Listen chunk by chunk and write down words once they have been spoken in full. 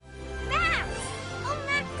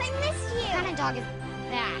dog is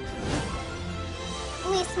that?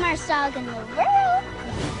 Least smart dog in the world.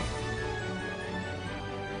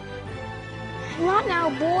 Not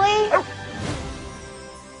now, boy.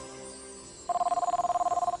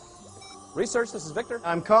 Research, this is Victor.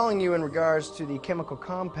 I'm calling you in regards to the chemical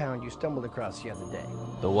compound you stumbled across the other day.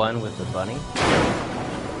 The one with the bunny?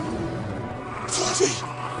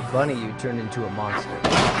 The bunny you turned into a monster.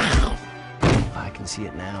 I can see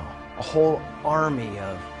it now. A whole army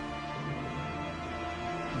of...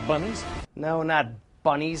 Bunnies? No, not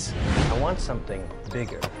bunnies. I want something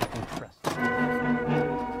bigger, impressive.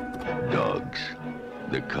 Dogs,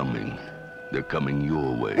 they're coming. They're coming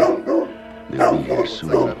your way. They'll be here soon.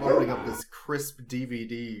 I'm opening up this crisp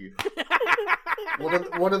DVD.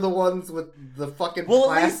 one of the ones with the fucking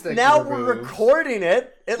plastic. At least now removed. we're recording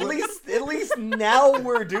it. At least now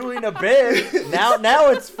we're doing a bit. Now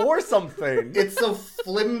it's for something. It's so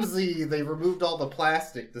flimsy. They removed all the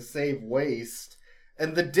plastic to save waste.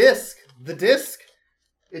 And the disc,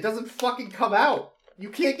 it doesn't fucking come out. You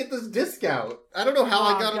can't get this disc out. I don't know how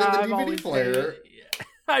I got it in the DVD player.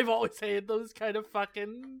 I've always hated those kind of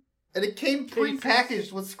fucking... And it came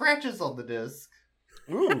pre-packaged with scratches on the disc.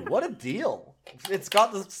 Ooh, what a deal. It's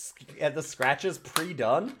got the scratches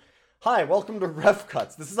pre-done. Hi, welcome to Ref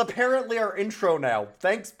Cuts. This is apparently our intro now.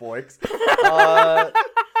 Thanks, Boyks.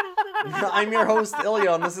 I'm your host,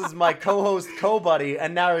 Ilya, and this is my co-host, Kobuddy,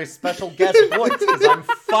 and now our special guest, Boyks, because I'm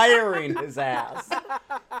firing his ass.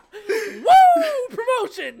 Woo!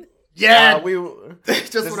 Promotion! Yeah!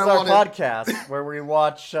 This is our podcast where we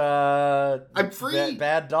watch I'm free.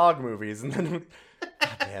 Bad dog movies, and then...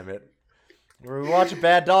 God damn it. Where we watch a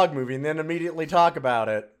bad dog movie and then immediately talk about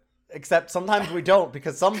it. Except sometimes we don't,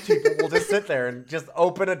 because some people will just sit there and just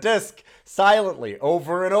open a disc silently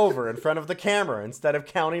over and over in front of the camera instead of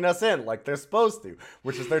counting us in like they're supposed to,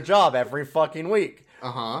 which is their job every fucking week.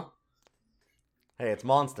 Uh-huh. Hey, it's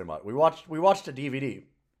Monster Mutt. We watched a DVD.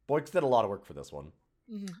 Boyks did a lot of work for this one.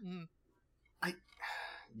 Mm-hmm.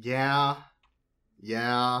 Yeah.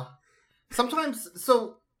 Sometimes,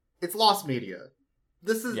 so it's lost media.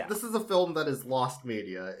 This is a film that is lost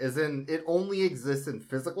media, as in it only exists in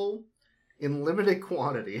physical, in limited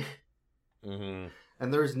quantity, mm-hmm.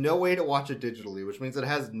 and there's no way to watch it digitally, which means it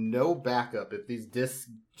has no backup if these discs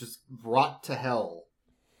just rot to hell.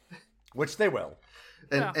 Which they will.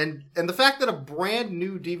 And the fact that a brand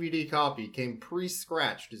new DVD copy came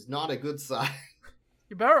pre-scratched is not a good sign.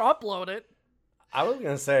 You better upload it. I was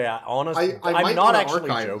gonna say, honestly, I'm not actually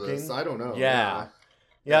joking. This. I don't know.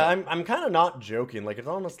 Yeah, I'm kind of not joking. Like,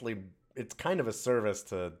 it's kind of a service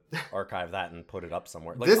to archive that and put it up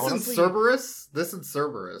somewhere. Like, This and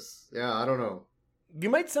Cerberus. Yeah, I don't know.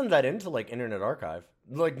 You might send that into, like, Internet Archive.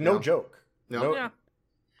 Like, no joke. No. Yeah.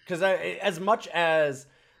 Because as much as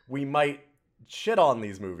we might shit on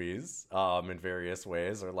these movies in various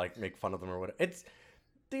ways, or, like, make fun of them or whatever,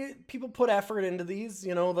 people put effort into these,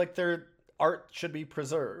 you know, like, their art should be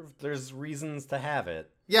preserved. There's reasons to have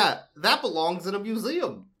it. Yeah, that belongs in a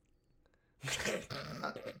museum.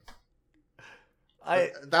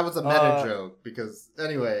 That was a meta joke, because,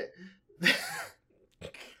 anyway. This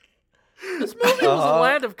movie was a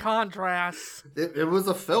land of contrasts. It was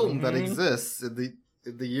a film that exists in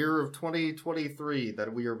the year of 2023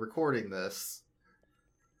 that we are recording this.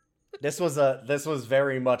 This was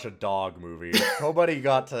very much a dog movie. Nobody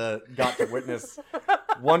got to witness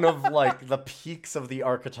one of, like, the peaks of the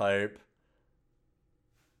archetype.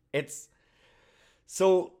 It's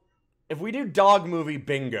so if we do dog movie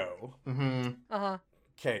bingo. Mm-hmm. Uh-huh.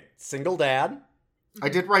 Okay, single dad. I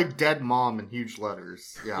did write dead mom in huge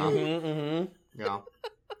letters. Yeah. Yeah.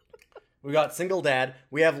 We got single dad.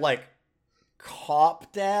 We have, like,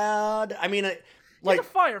 cop dad. I mean, like, he's a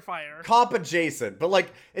firefighter. Cop adjacent, but,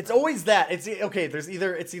 like, it's always that. It's okay.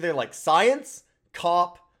 It's either like science,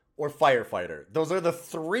 cop, or firefighter. Those are the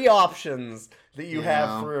three options that you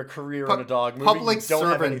have for a career in a dog movie. Public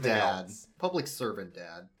servant dad. Public servant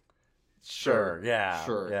dad. Sure. Yeah.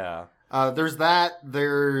 Sure. Yeah. There's that.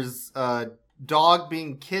 There's dog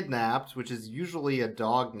being kidnapped, which is usually a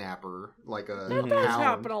dog napper, like a That does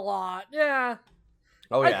happen a lot. Yeah.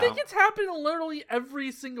 Oh yeah. I think it's happened in literally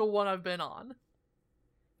every single one I've been on.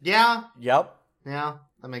 Yeah. Yep. Yeah,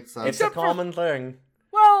 that makes sense. It's a common thing.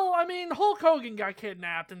 Well, I mean, Hulk Hogan got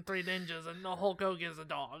kidnapped in Three Ninjas, and Hulk Hogan is a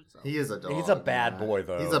dog. So. He is a dog. He's a bad boy,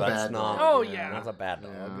 though. He's a bad dog. Oh, yeah. That's a bad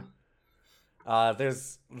dog. Yeah.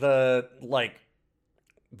 There's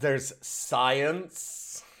there's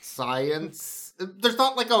science. Science? There's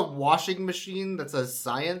not, like, a washing machine that says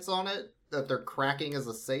science on it that they're cracking as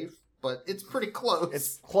a safe, but it's pretty close.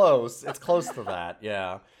 It's close. It's close to that,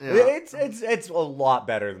 yeah. It's a lot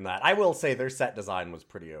better than that. I will say their set design was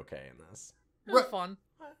pretty okay in this. It was fun.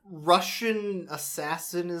 Russian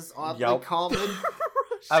assassin is oddly common.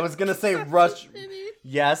 I was gonna say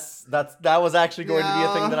Yes, that was actually going to be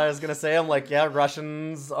a thing that I was gonna say. I'm like, yeah,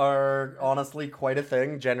 Russians are honestly quite a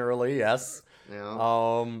thing generally. Yes. Yeah.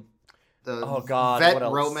 Oh God, vet what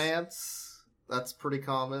else? romance. That's pretty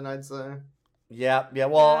common, I'd say. Yeah.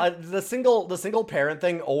 Well, the single parent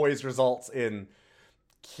thing always results in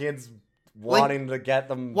kids wanting to get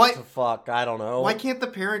them to fuck. I don't know. Why can't the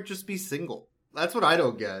parent just be single? That's what I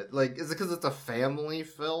don't get. Like, is it because it's a family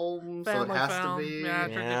film, so it has to be? Yeah,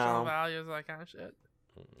 traditional values, that kind of shit.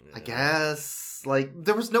 I guess. Like,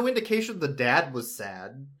 there was no indication the dad was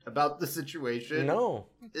sad about the situation. No.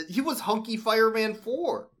 He was Hunky Fireman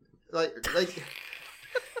 4. Like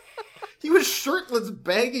he was shirtless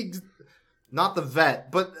banging, not the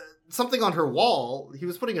vet, but something on her wall. He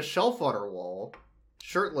was putting a shelf on her wall.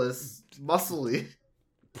 Shirtless, muscly.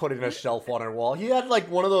 Putting a shelf on her wall. He had, like,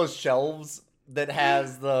 one of those shelves that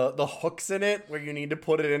has the hooks in it where you need to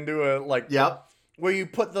put it into a, like... Yep. Where you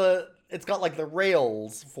put it's got, like, the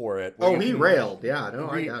rails for it. Oh, he railed. Yeah, no,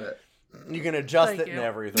 I got it. You can adjust it and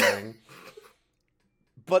everything.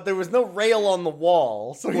 But there was no rail on the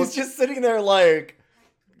wall, so he's just sitting there, like...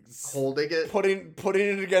 Holding it? Putting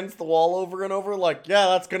it against the wall over and over, like,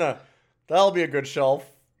 yeah, that'll be a good shelf.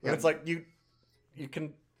 And Yep. it's like, you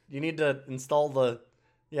need to install the...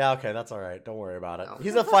 Yeah, okay, that's alright. Don't worry about it. No.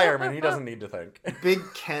 He's a fireman. He doesn't need to think. Big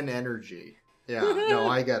Ken energy. Yeah, no,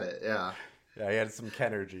 I get it, yeah. Yeah, he had some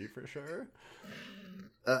Kenergy for sure.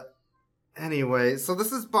 Anyway, so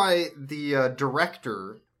this is by the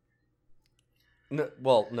director. No,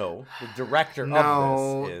 the director of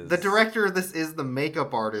this is... the director of this is the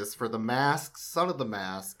makeup artist for The Mask, Son of the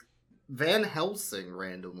Mask, Van Helsing,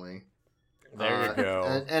 randomly. There you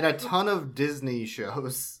go. And a ton of Disney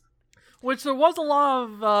shows. Which there was a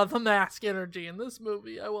lot of The Mask energy in this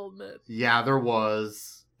movie, I will admit. Yeah, there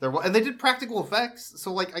was. And they did practical effects,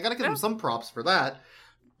 so, like, I gotta give them some props for that.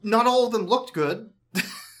 Not all of them looked good,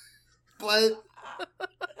 but...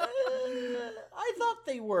 I thought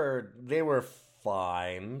they were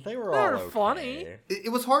fine. They were all okay. Funny.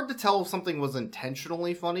 It was hard to tell if something was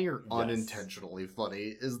intentionally funny or unintentionally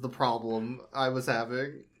funny, is the problem I was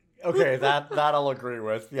having. Okay, that I'll agree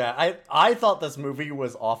with. Yeah, I thought this movie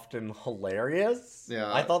was often hilarious.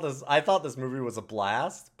 Yeah. I thought this movie was a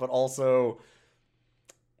blast, but also,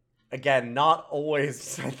 again, not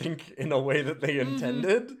always, I think, in a way that they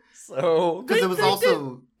intended. So because it was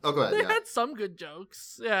also... Oh, go ahead. They had some good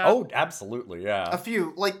jokes. Yeah. Oh, absolutely, yeah. A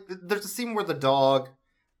few. Like, there's a scene where the dog,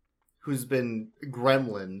 who's been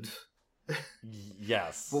gremlined...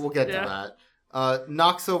 Yes. But we'll get to that.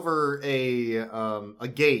 Knocks over a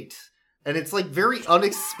gate, and it's, like, very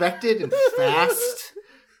unexpected and fast,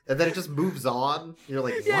 and then it just moves on. You're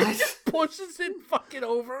like, what? Yeah, it just pushes it fucking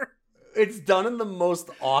over. It's done in the most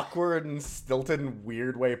awkward and stilted and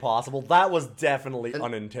weird way possible. That was definitely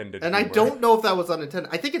unintended. And humor. I don't know if that was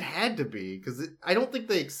unintended. I think it had to be, because I don't think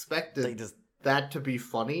they expected that to be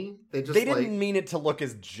funny. They didn't mean it to look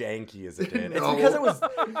as janky as it did. No.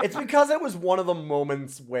 It's because it was one of the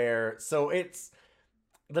moments where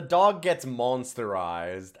the dog gets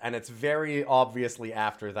monsterized, and it's very obviously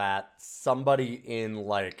after that somebody in,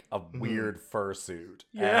 like, a weird fursuit.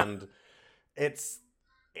 Yeah. And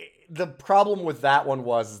the problem with that one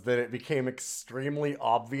was that it became extremely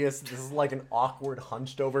obvious. This is like an awkward,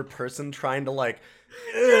 hunched over person trying to, like,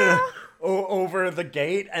 over the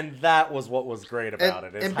gate, and that was what was great about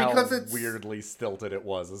it. And how because it's weirdly stilted it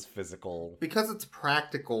was as physical. Because it's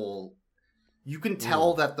practical, you can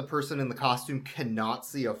tell that the person in the costume cannot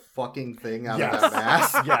see a fucking thing out of that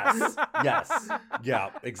mask. Yes.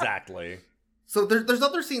 Yeah, exactly. So there's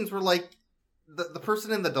other scenes where, like, the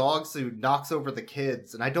person in the dog suit knocks over the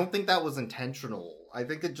kids, and I don't think that was intentional. I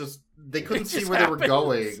think they couldn't see where they were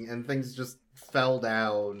going, and things just fell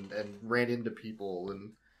down and ran into people,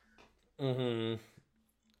 and... Mm-hmm.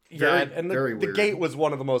 Very the weird. gate was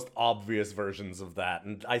one of the most obvious versions of that,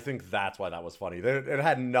 and I think that's why that was funny. It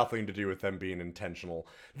had nothing to do with them being intentional.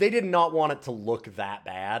 They did not want it to look that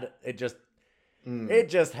bad. It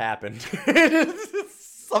just happened.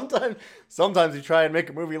 Sometimes you try and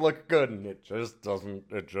make a movie look good, and it just doesn't.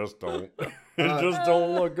 It just don't.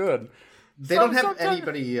 Don't look good. They don't have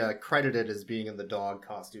anybody credited as being in the dog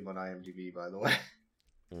costume on IMDb, by the way.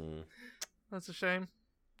 That's a shame.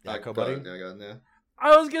 Yeah, Kobuddy? Yeah.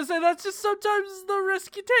 I was gonna say that's just sometimes the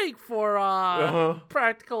risk you take for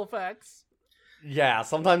practical effects. Yeah,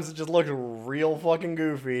 sometimes it just looks real fucking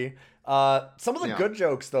goofy. Some of the good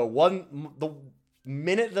jokes, though. The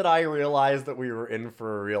minute that I realized that we were in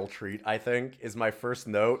for a real treat, I think, is my first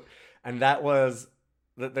note, and that was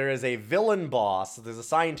that there is a villain boss. There's a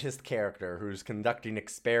scientist character who's conducting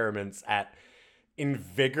experiments at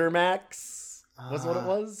Invigormax. Was what it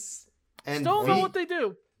was? And Don't know what they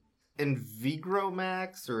do.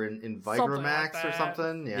 Invigromax or Invigromax Something like or that.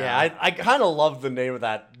 something. Yeah, I kind of love the name of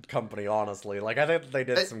that company, honestly. Like, I think they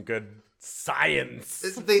did some good science.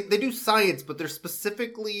 They do science, but they're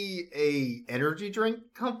specifically a energy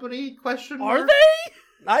drink company? Question mark? Are they?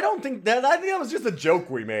 I think that was just a joke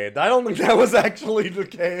we made. I don't think that was actually the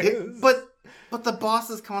case. But the boss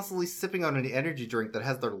is constantly sipping on an energy drink that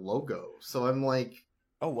has their logo. So I'm like,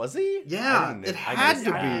 oh, was he? yeah, it had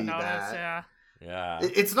to I be didn't notice, that. yeah. Yeah.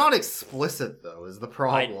 It's not explicit though, is the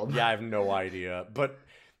problem. I have no idea. But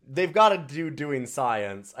they've got a dude doing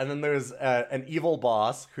science, and then there's an evil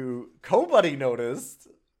boss who Kobuddy noticed.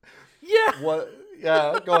 Yeah. What?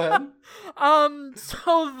 Yeah, go ahead.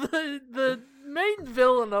 So the main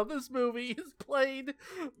villain of this movie is played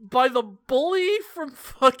by the bully from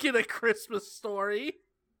fucking A Christmas Story.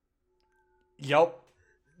 Yep.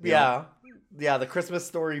 Yeah. Yeah, the Christmas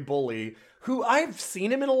Story bully, who I've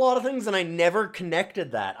seen him in a lot of things, and I never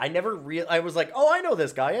connected that. I was like, oh, I know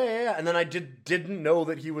this guy, yeah. And then I didn't know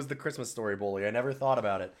that he was the Christmas Story bully. I never thought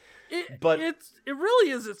about it. It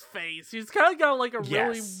really is his face. He's kind of got like a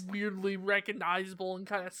really Yes. weirdly recognizable and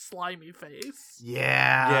kind of slimy face.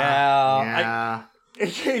 Yeah.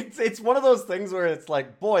 It's one of those things where it's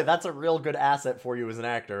like, boy, that's a real good asset for you as an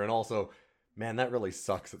actor, and also, man, that really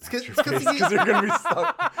sucks that that's your face, because you're gonna be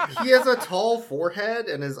stuck. He has a tall forehead,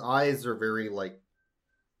 and his eyes are very, like,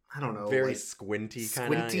 I don't know. Very like, squinty,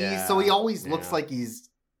 kind of. squinty, Yeah. so he always looks like he's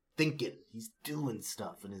thinking. He's doing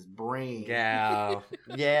stuff in his brain. Yeah,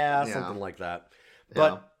 Yeah. something like that.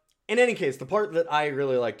 But in any case, the part that I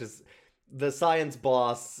really liked is the science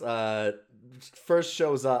boss first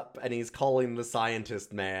shows up, and he's calling the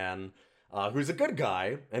scientist man, who's a good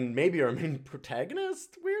guy, and maybe our main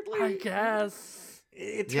protagonist, weirdly. I guess.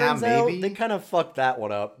 It Yeah, turns out maybe. they kind of fucked that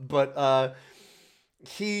one up, but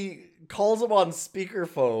he calls him on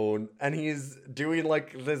speakerphone, and he's doing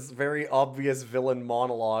like this very obvious villain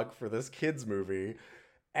monologue for this kids movie,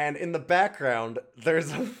 and in the background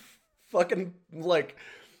there's a fucking like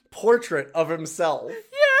portrait of himself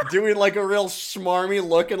doing like a real schmarmy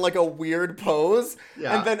look and like a weird pose.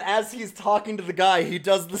 Yeah. And then as he's talking to the guy, he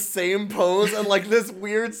does the same pose and like this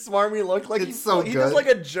weird smarmy look. Like It's so he does good. like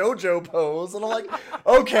a JoJo pose. And I'm like,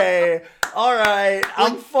 okay, all right,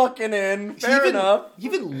 I'm fucking in. Fair enough. He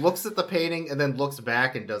even looks at the painting and then looks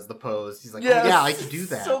back and does the pose. He's like, Yes, oh, yeah, I can do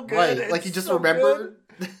that. so good. Right. Like he It's just so remembered.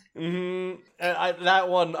 And that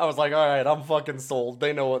one, I was like, all right, I'm fucking sold.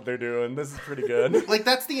 They know what they're doing. This is pretty good. Like,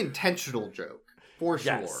 that's the intentional joke. For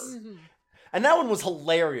sure. Yes. And that one was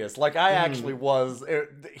hilarious. Like, I actually was.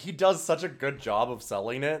 He does such a good job of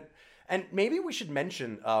selling it. And maybe we should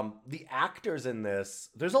mention the actors in this.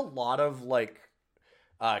 There's a lot of, like,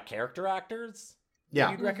 character actors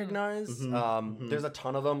Yeah. you'd recognize. There's a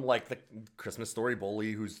ton of them, like the Christmas Story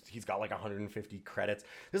bully, he's got like 150 credits.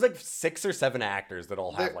 There's like 6 or 7 actors that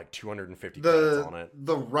all have like 250 credits on it.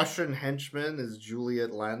 The Russian henchman is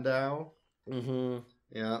Juliet Landau. Mm-hmm.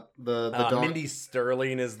 Yeah. The dog. Mindy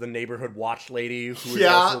Sterling is the neighborhood watch lady, who is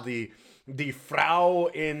Yeah. also the Frau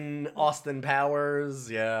in Austin Powers.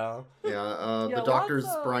 Yeah. Yeah. Yeah, The doctor's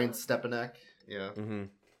lots of- Brian Stepanek. Yeah. Mm-hmm.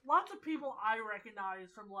 Lots of people I recognize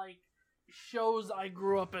from like shows I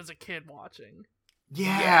grew up as a kid watching.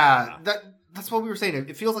 Yeah. That's what we were saying.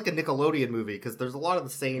 It feels like a Nickelodeon movie because there's a lot of the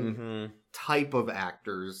same Mm-hmm. type of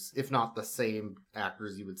actors, if not the same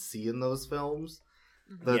actors you would see in those films.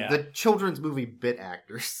 Yeah. The children's movie bit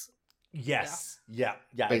actors. Yes. Yeah.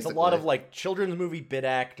 It's a Basically. lot of like children's movie bit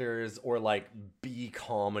actors or like B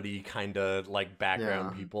comedy kind of like background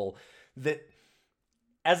Yeah. people that,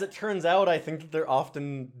 as it turns out, I think that they're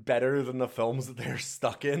often better than the films that they're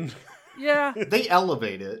stuck in. Yeah. They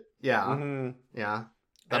elevate it. Yeah. Mhm. Yeah.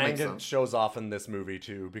 That And makes it sense. shows off in this movie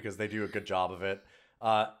too because they do a good job of it.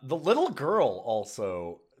 The little girl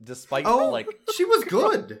also, despite Oh, like she was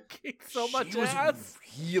good. Kick so much she was ass.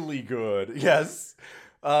 really good. Yes.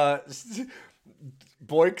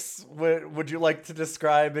 Boyks, would you like to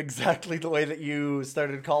describe exactly the way that you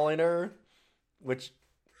started calling her? Which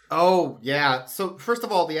Oh, yeah. So, first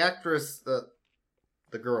of all, the actress,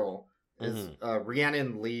 the girl, is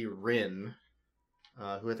Rhiannon Lee Rin,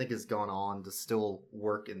 who I think has gone on to still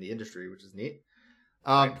work in the industry, which is neat.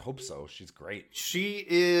 I hope so. She's great. She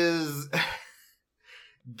is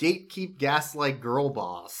gatekeep, gaslight, girl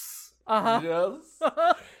boss. Uh-huh. Yes.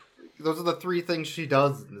 Those are the 3 things she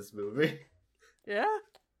does in this movie. Yeah.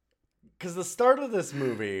 Because the start of this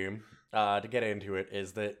movie, to get into it,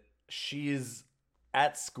 is that she's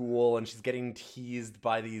at school and she's getting teased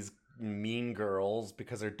by these mean girls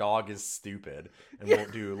because her dog is stupid and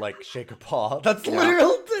won't do like shake a paw. That's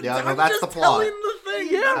literal. Yeah, no, I'm that's just the plot. telling the thing.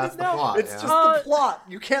 Yeah, That's the no, plot, It's yeah. just the plot.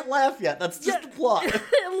 You can't laugh yet. That's just the plot. It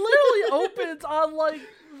literally opens on like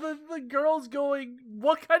the girls going,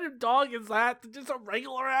 "What kind of dog is that?" Just a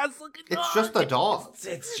regular ass looking dog. It's just a dog.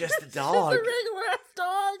 It's just a Just dog. a regular ass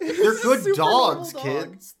dog. They're good Super dogs, little dog.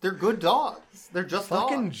 kids. They're good dogs. They're just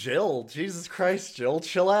Fucking dogs. Jill. Jesus Christ, Jill,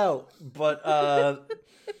 chill out. But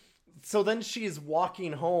so then she's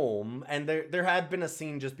walking home, and there had been a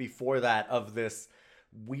scene just before that of this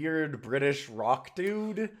weird British rock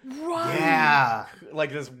dude. Right. Yeah.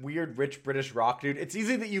 Like this weird rich British rock dude. It's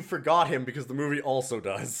easy that you forgot him because the movie also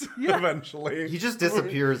does eventually. He just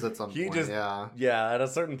disappears at some He point. just yeah. at a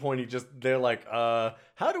certain point they're like,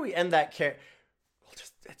 how do we end that we'll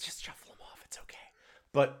just shuffle him off, it's okay.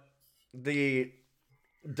 But the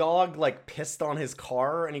dog like pissed on his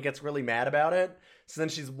car and he gets really mad about it. So then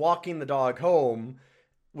she's walking the dog home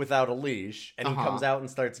without a leash, and he comes out and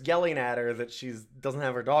starts yelling at her that she doesn't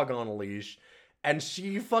have her dog on a leash, and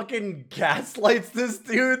she fucking gaslights this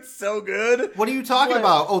dude so good. What are you talking Like-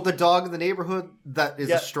 about? Oh, the dog in the neighborhood that is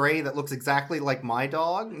Yeah. a stray that looks exactly like my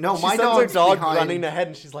dog? No, She my sends dog's her dog behind... running ahead,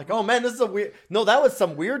 and she's like, "Oh man, this is a weird. No, that was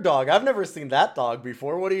some weird dog. I've never seen that dog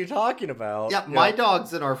before. What are you talking about?" Yeah, my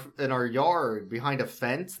dog's in our yard behind a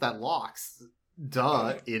fence that locks.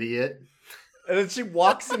 Duh, idiot. And then she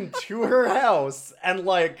walks him to her house and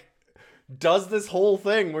like does this whole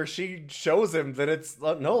thing where she shows him that it's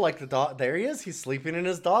no, like the dog. There he is. He's sleeping in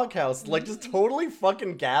his doghouse. Like just totally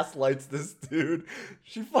fucking gaslights this dude.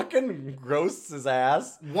 She fucking roasts his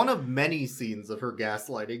ass. One of many scenes of her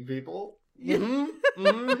gaslighting people.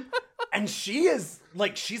 And she is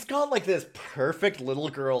like, she's got like this perfect little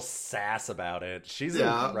girl sass about it. She's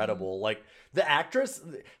incredible. Like the actress.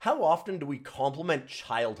 How often do we compliment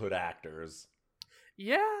childhood actors?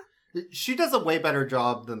 Yeah. She does a way better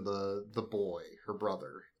job than the boy, her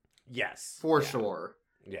brother. Yes, For sure.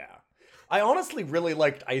 Yeah. I honestly really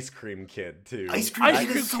liked Ice Cream Kid too. Ice Cream Ice Kid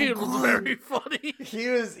Cream is so Kid was good. very funny.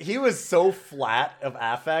 He was so flat of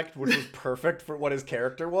affect, which was perfect for what his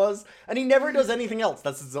character was, and he never does anything else.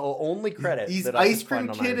 That's his only credit. He's that I Ice can Cream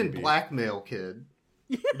find on Kid and IMDb. Blackmail Kid.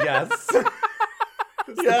 Yes. That's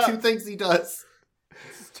the two things he does.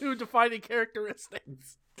 It's two defining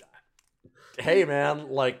characteristics. Hey man,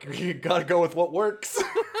 like you gotta go with what works.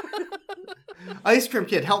 Ice Cream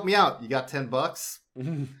Kid, help me out. You got $10?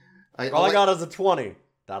 All I got is a 20.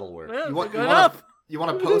 That'll work. Yeah, You want, good enough. you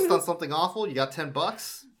want to post on something awful? You got $10?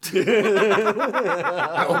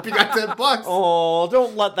 I hope you got $10. Oh,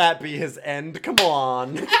 don't let that be his end. Come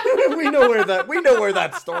on. we know where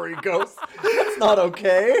that story goes. It's not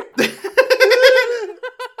okay.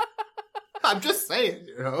 I'm just saying,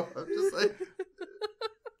 you know. I'm just saying.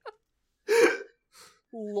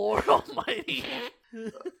 Lord Almighty.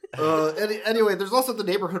 Anyway, there's also the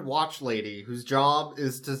neighborhood watch lady whose job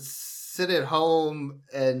is to sit at home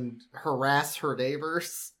and harass her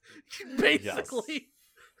neighbors. Basically.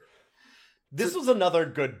 This was another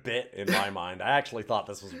good bit in my mind. I actually thought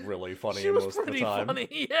this was really funny She was most of the pretty time.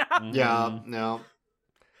 funny, yeah. Yeah, no.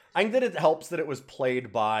 I think that it helps that it was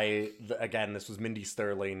played by, again, this was Mindy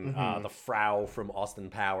Sterling, the Frau from Austin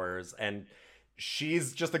Powers, and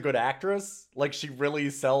she's just a good actress. Like, she really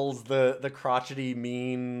sells the crotchety,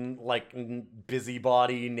 mean, like,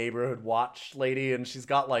 busybody neighborhood watch lady, and she's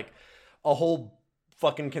got, like, a whole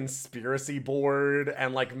fucking conspiracy board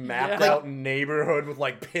and, like, mapped out neighborhood with,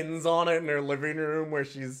 like, pins on it in her living room where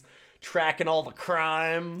she's tracking all the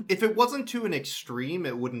crime. If it wasn't to an extreme,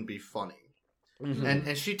 it wouldn't be funny.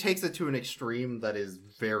 And she takes it to an extreme that is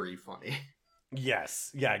very funny. Yes,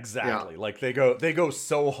 yeah, exactly. Like they go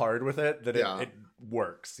so hard with it that it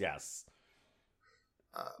works. Yes.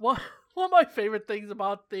 One of my favorite things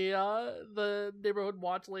about the neighborhood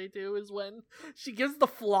watch lady too is when she gives the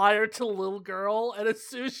flyer to the little girl, and as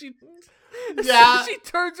soon as she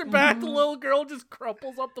turns her back, the little girl just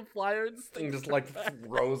crumples up the flyer and Just like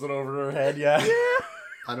throws it over her head. Yeah.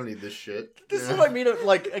 I don't need this shit. This is what I mean.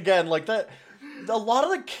 Like again, like that. A lot of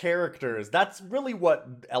the characters, that's really what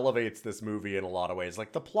elevates this movie in a lot of ways.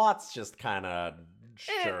 Like, the plot's just kind of,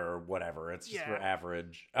 sure, whatever. It's just your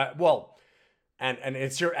average. And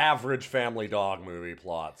it's your average family dog movie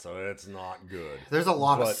plot, so it's not good. There's a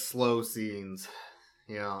lot of slow scenes.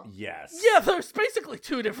 Yeah. Yes. Yeah, there's basically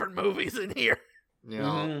two different movies in here.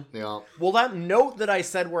 Yeah. Yeah. Well, that note that I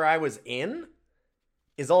said where I was in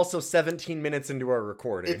is also 17 minutes into our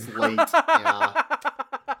recording. It's late. Yeah.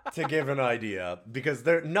 to give an idea, because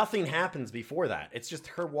nothing happens before that. It's just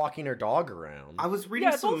her walking her dog around. I was reading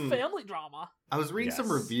it's all family drama. I was reading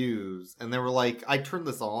some reviews, and they were like, I turned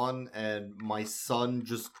this on, and my son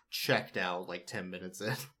just checked out like 10 minutes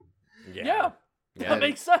in. Yeah. That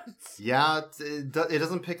makes sense. Yeah, it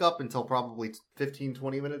doesn't pick up until probably 15,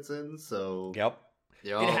 20 minutes in, so... Yep.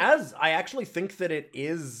 It has... I actually think that it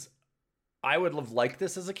is... I would have liked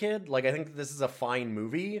this as a kid. Like, I think this is a fine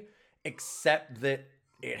movie, except that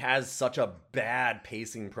it has such a bad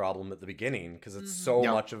pacing problem at the beginning, because it's so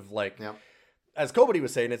much of, like... As Kobuddy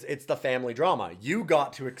was saying, it's the family drama. You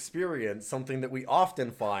got to experience something that we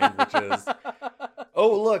often find, which is...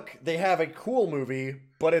 Oh, look, they have a cool movie,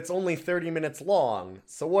 but it's only 30 minutes long.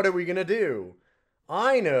 So what are we going to do?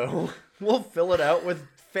 I know. We'll fill it out with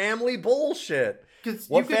family bullshit.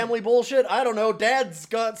 What family bullshit? I don't know. Dad's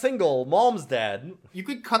got single. Mom's dead. You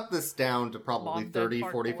could cut this down to probably 30,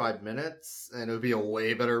 45 minutes, and it would be a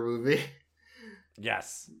way better movie.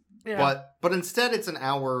 Yes. Yeah. But instead, it's an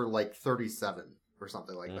hour, like, 37 or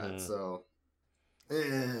something like that, so...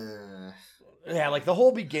 Yeah, like, the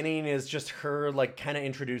whole beginning is just her, like, kind of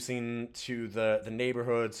introducing to the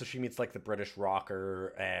neighborhood. So she meets, like, the British rocker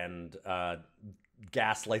and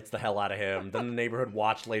gaslights the hell out of him. Then the neighborhood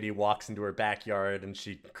watch lady walks into her backyard and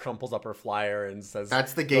she crumples up her flyer and says,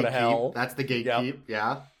 That's the gatekeep. Go to hell. That's the gatekeep,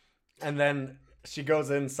 yeah. And then she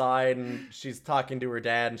goes inside and she's talking to her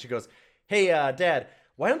dad and she goes, hey, Dad,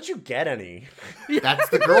 why don't you get any? That's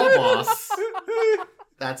the girl boss.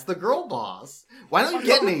 That's the girl boss. Why don't you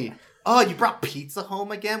get any? Oh, you brought pizza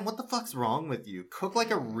home again? What the fuck's wrong with you? Cook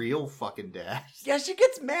like a real fucking dad. Yeah, she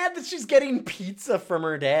gets mad that she's getting pizza from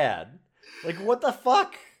her dad. Like, what the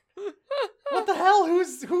fuck? What the hell? Who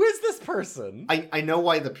is this person? I know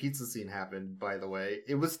why the pizza scene happened, by the way.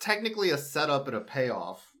 It was technically a setup and a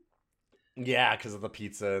payoff. Yeah, because of the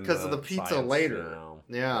pizza. Because of the pizza science, later. You know.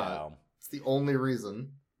 Yeah. It's the only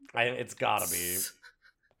reason. It's gotta be.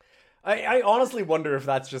 I honestly wonder if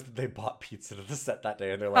that's just that they bought pizza to the set that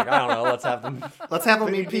day and they're like, I don't know, let's have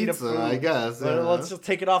them eat pizza, I guess. Yeah. Let's just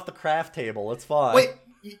take it off the craft table. It's fine. Wait,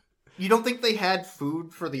 you don't think they had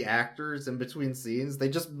food for the actors in between scenes? They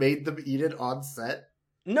just made them eat it on set?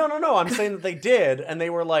 No. I'm saying that they did, and they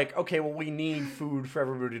were like, okay, well, we need food for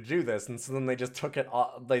everybody to do this, and so then they just took it.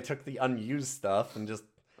 They took the unused stuff and just.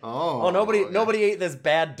 Nobody ate this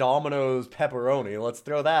bad Domino's pepperoni. Let's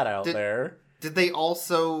throw that out there. Did they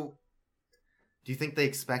also? Do you think they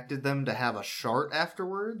expected them to have a shart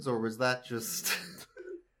afterwards, or was that just?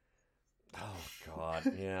 Oh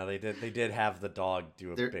God, yeah, they did. They did have the dog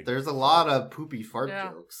do a big. There's a lot of poopy fart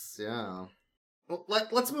jokes. Yeah. Well,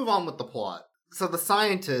 let's move on with the plot. So the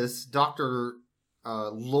scientist, Dr.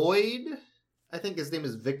 Lloyd, I think his name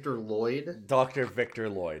is Victor Lloyd. Dr. Victor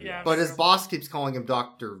Lloyd, yeah. But his boss keeps calling him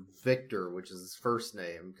Dr. Victor, which is his first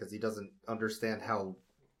name, because he doesn't understand how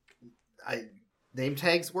name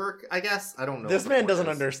tags work, I guess. I don't know. This man doesn't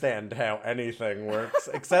understand how anything works,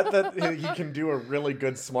 except that he can do a really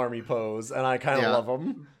good smarmy pose, and I kind of love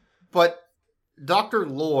him. But Dr.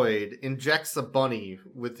 Lloyd injects a bunny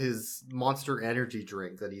with his Monster Energy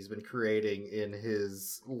drink that he's been creating in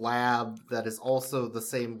his lab that is also the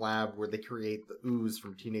same lab where they create the ooze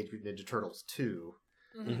from Teenage Mutant Ninja Turtles 2.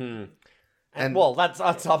 Mm-hmm. And well, that's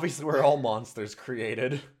obviously where all monsters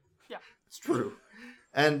created. Yeah. It's true.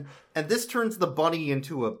 And this turns the bunny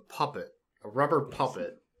into a puppet, a rubber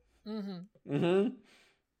puppet. Mm-hmm. Mm-hmm.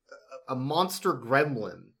 A monster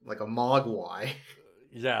gremlin, like a mogwai.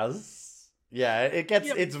 Yes. Yeah,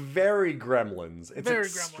 it's very Gremlins. It's very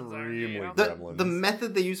extremely Gremlins. The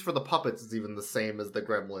method they use for the puppets is even the same as the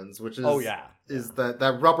Gremlins, which is is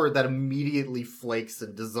that rubber that immediately flakes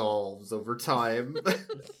and dissolves over time.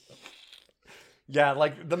 Yeah,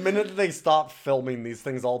 like the minute they stopped filming, these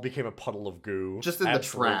things all became a puddle of goo. Just in the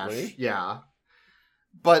trash. Yeah.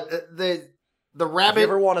 But the rabbit... If you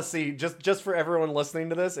ever want to see, just for everyone listening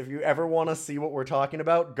to this, if you ever want to see what we're talking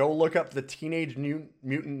about, go look up the Teenage Mutant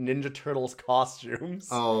Ninja Turtles costumes.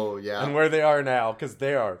 Oh, yeah. And where they are now, because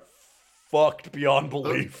they are fucked beyond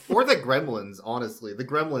belief. Or the Gremlins, honestly. The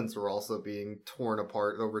Gremlins were also being torn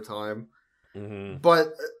apart over time. Mm-hmm.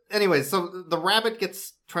 But anyway, so the rabbit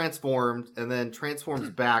gets transformed and then transforms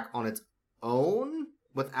back on its own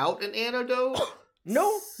without an antidote.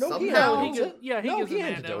 No, Somehow. he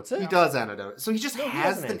antidotes it. He does antidote. So he just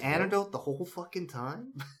has an an antidote the whole fucking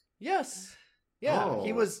time? Yes. Yeah, Oh.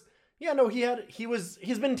 he was... Yeah, no,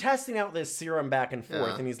 he's been testing out this serum back and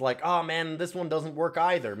forth, and he's like, oh man, this one doesn't work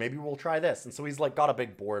either. Maybe we'll try this. And so he's like got a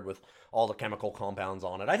big board with all the chemical compounds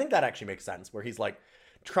on it. I think that actually makes sense, where he's like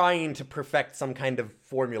trying to perfect some kind of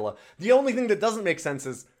formula. The only thing that doesn't make sense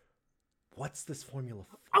is, what's this formula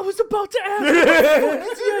for? I was about to ask. What the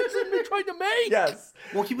fuck is he actually trying to make? Yes.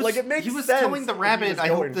 Well, he was Like, it makes he was sense telling the if he rabbit, was "I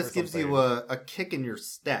going hope this for gives you a kick in your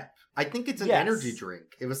step." I think it's an Yes. energy drink.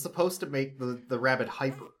 It was supposed to make the rabbit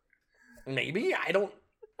hyper. Maybe? I don't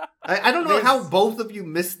I don't know There's- how both of you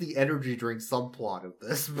missed the energy drink subplot of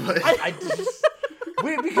this, but I just...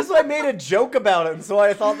 because I made a joke about it, and so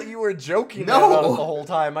I thought that you were joking No. about it the whole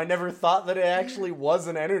time. I never thought that it actually was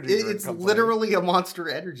an energy drink it's company. literally a Monster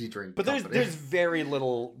energy drink. But company. there's very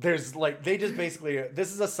little. There's like they just basically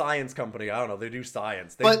this is a science company. I don't know. They do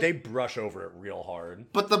science. They brush over it real hard.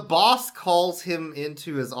 But the boss calls him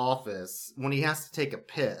into his office when he has to take a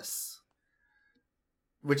piss,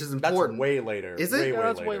 which is That's important. way later. Is it? Yeah,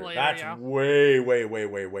 that's way later, That's yeah. way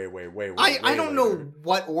I don't know later.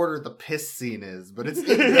 what order the piss scene is, but it's in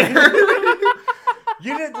there.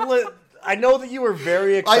 You didn't. I know that you were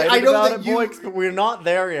very excited I know about that it, you- Boyks, but we're not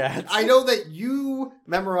there yet. I know that you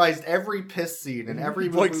memorized every piss scene in every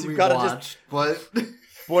movie Boyks, you've we gotta watched, but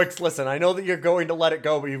Boyks, listen. I know that you're going to let it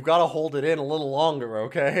go, but you've got to hold it in a little longer,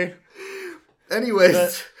 okay?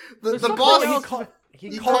 anyways, the something boss... else- He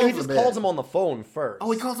He calls calls him on the phone first.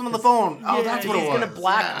 Oh, he calls him on the phone. Oh, Yeah, that's what he's it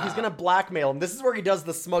was. He's gonna blackmail him. This is where he does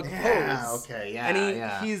the smug Yeah, pose. okay, yeah,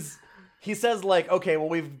 And he says like, okay, well,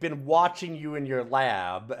 we've been watching you in your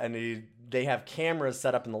lab, and they have cameras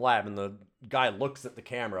set up in the lab, and the guy looks at the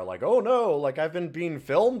camera like, oh no, like I've been being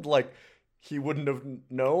filmed, like he wouldn't have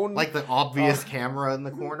known. Like the obvious camera in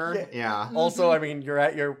the corner? Yeah. Also, I mean, you're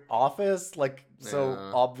at your office, like, so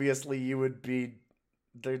Yeah. obviously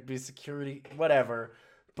there'd be security, whatever.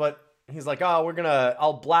 But he's like, oh,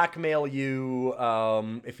 I'll blackmail you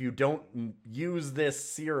if you don't use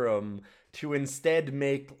this serum to instead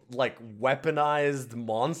make, like, weaponized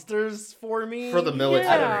monsters for me. For the military.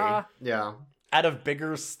 Yeah. Yeah. Out of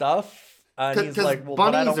bigger stuff. And he's Because like, well,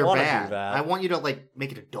 but I bunnies don't are want to bad. do that. I want you to, like,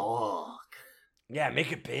 make it a dog. Yeah,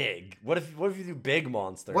 make it big. What if you do big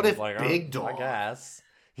monsters? What if like, big I dog? guess.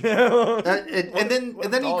 And then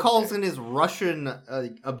what he dog calls thing? in his Russian Yes.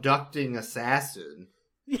 abducting assassin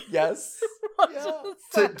Yeah.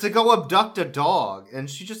 to go abduct a dog, and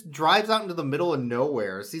she just drives out into the middle of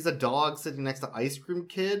nowhere, sees a dog sitting next to Ice Cream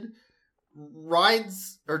Kid,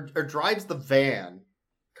 rides or drives the van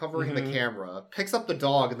covering the camera, picks up the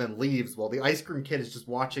dog, and then leaves while the Ice Cream Kid is just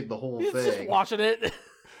watching the whole He's just thing. watching it.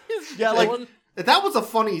 He's Yeah, like- chilling. That was a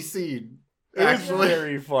funny scene. It was Actually,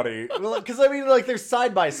 very funny. Because, I mean, like, they're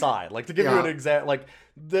side by side. Like, to give you an example, like,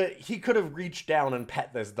 he could have reached down and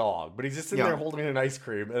pet this dog, but he's just sitting there holding an ice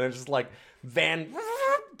cream, and then just, like, van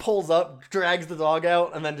pulls up, drags the dog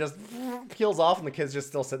out, and then just peels off, and the kid's just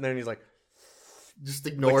still sitting there, and he's like, just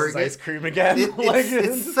licks ignoring his it. ice cream again.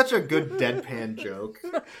 It's such a good deadpan joke.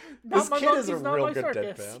 This Not my kid is a monkeys, not real my good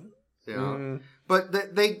circus. deadpan. Yeah. Mm.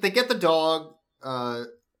 But they get the dog,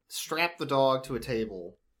 strap the dog to a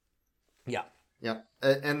table. Yeah. Yep.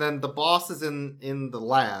 And then the boss is in the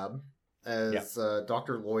lab as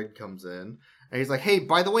Dr. Lloyd comes in. And he's like, hey,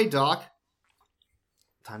 by the way, Doc,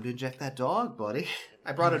 time to inject that dog, buddy.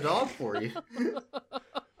 I brought a dog for you.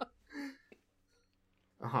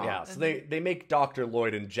 Yeah, so they make Dr.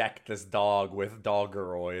 Lloyd inject this dog with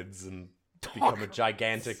doggeroids and become a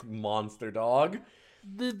gigantic monster dog.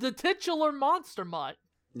 The titular monster mutt.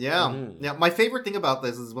 Yeah. Mhm. Yeah. My favorite thing about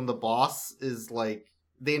this is when the boss is like,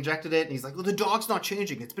 they injected it, and he's like, well, the dog's not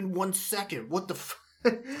changing. It's been 1 second. What the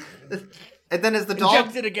And then as the dog...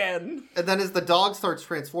 Inject it again! And then as the dog starts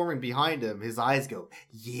transforming behind him, his eyes go,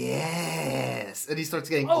 yes! And he starts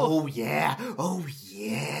getting, oh yeah, that's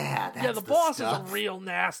Yeah, the boss stuff. is a real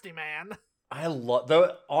nasty man. I love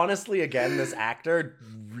though. Honestly, again, this actor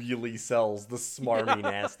really sells the smarmy,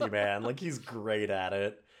 nasty man. Like he's great at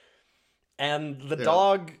it. And the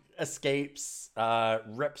dog escapes,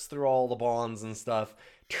 rips through all the bonds and stuff,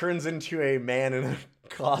 turns into a man in a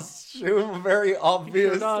costume, very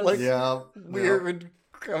obvious, does. like Yeah. weird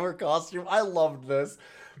cover costume. I loved this.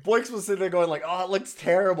 Boyks was sitting there going like, "Oh, it looks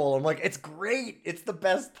terrible." I'm like, "It's great. It's the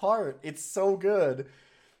best part. It's so good."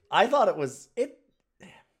 I thought it was it.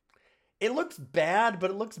 It looks bad,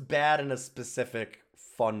 but it looks bad in a specific,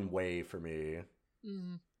 fun way for me.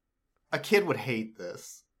 Mm. A kid would hate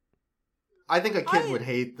this. I think a kid would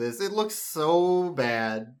hate this. It looks so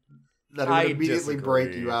bad that it would immediately break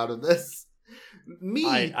disagree. you out of this. Me,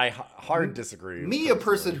 I hard disagree. me, a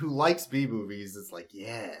person who likes B movies, is like,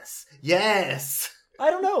 yes. I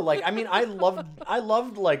don't know. Like, I mean, I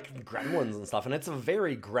loved like Gremlins and stuff, and it's a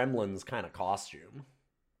very Gremlins kind of costume.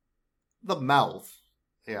 The mouth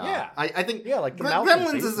Yeah. I think like the mouth and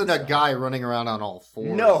Gremlins face isn't and a stuff. guy running around on all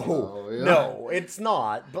fours. No, though, no, it's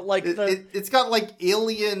not. But like it's got like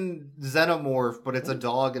alien xenomorph, but it's a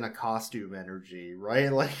dog in a costume energy,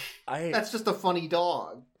 right? Like that's just a funny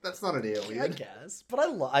dog. That's not an alien. I guess, but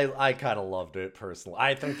I kind of loved it personally.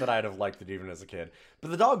 I think that I'd have liked it even as a kid.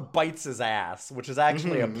 But the dog bites his ass, which is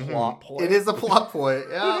actually a plot point. It is a plot point.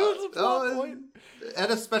 Yeah, It is a plot point.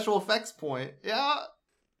 And a special effects point. Yeah.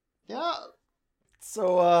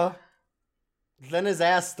 So then his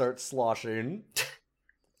ass starts sloshing.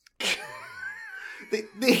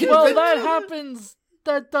 Well, that happens.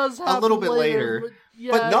 That does happen a little bit later. But,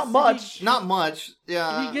 yes, but not much. Not much.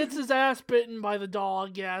 Yeah. He gets his ass bitten by the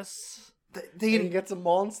dog. Yes. He gets a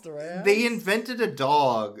monster ass. They invented a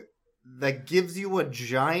dog that gives you a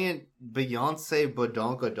giant Beyonce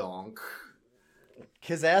badonkadonk.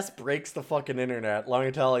 His ass breaks the fucking internet, let me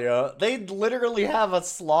tell you. They literally have a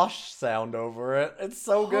slosh sound over it. It's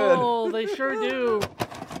so good. Oh, they sure do.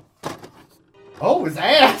 Oh, his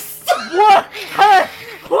ass! What? Hey!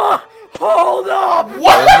 Hold up!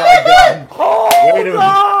 What? Oh my god. Hold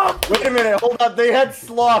up! Wait a minute, hold up. They had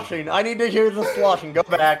sloshing. I need to hear the sloshing. Go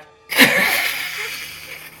back.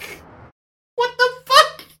 What the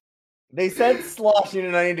fuck? They said sloshing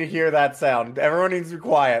and I need to hear that sound. Everyone needs to be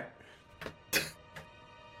quiet.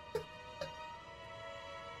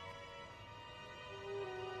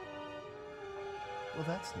 Well,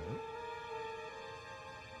 that's new.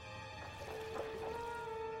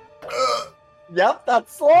 Yep,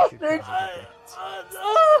 that's sloshing. I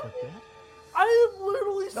am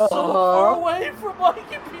literally so far away from my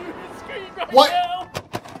computer screen right now.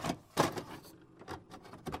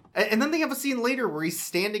 And then they have a scene later where he's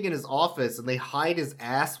standing in his office and they hide his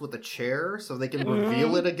ass with a chair so they can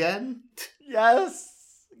reveal it again. Yes.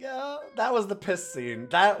 Yeah, that was the piss scene.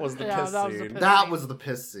 That was the piss scene. That was the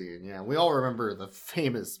piss scene, yeah. We all remember the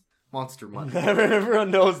famous Monster Mutt. Everyone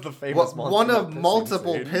knows the famous Monster one Mutt of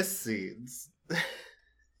multiple scene. piss scenes.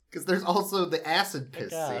 Because there's also the acid piss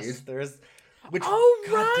scene. There's...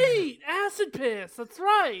 right! Acid piss, that's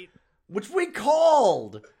right. Which we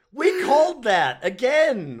called! We called that!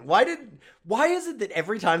 Again! Why is it that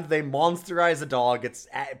every time they monsterize a dog,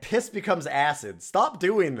 piss becomes acid? Stop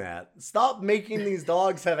doing that. Stop making these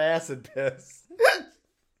dogs have acid piss.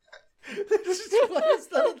 Why is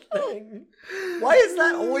that a thing? Why is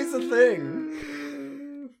that always a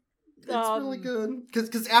thing? It's really good.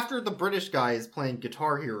 Because after the British guy is playing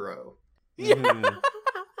Guitar Hero. Yeah.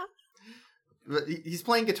 He's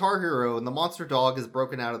playing Guitar Hero and the monster dog is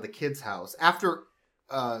broken out of the kid's house. After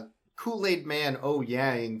Kool-Aid Man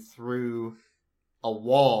Yang through a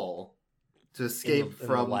wall to escape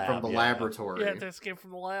from the laboratory. Yeah, to escape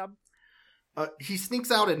from the lab. He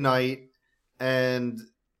sneaks out at night and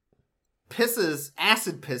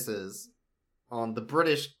acid pisses on the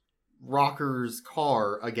British rocker's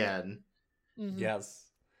car again. Mm-hmm. Yes.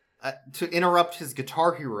 To interrupt his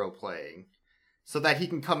Guitar Hero playing so that he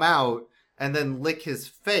can come out and then lick his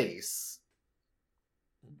face,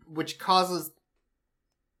 which causes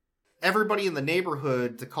everybody in the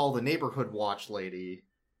neighborhood to call the neighborhood watch lady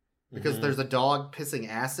because there's a dog pissing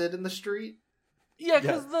acid in the street. Yeah,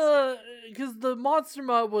 because the Monster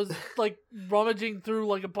Mutt was like rummaging through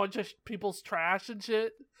like a bunch of people's trash and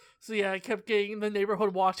shit. So yeah, the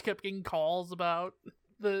neighborhood watch kept getting calls about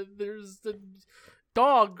there's the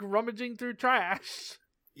dog rummaging through trash.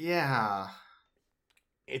 Yeah.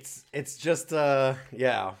 It's just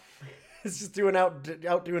yeah. It's just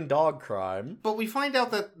out doing dog crime. But we find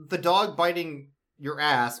out that the dog biting your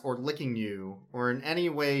ass or licking you or in any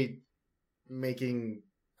way making,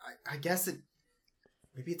 I guess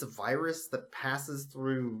maybe it's a virus that passes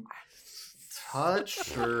through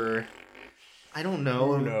touch or I don't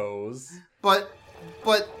know. Who knows? But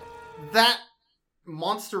that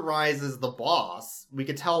monsterizes the boss. We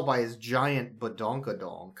could tell by his giant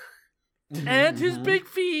badonkadonk. And his big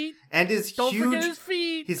feet. And his Don't forget his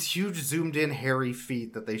feet. His huge zoomed in hairy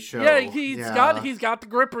feet that they show. Yeah, he's got the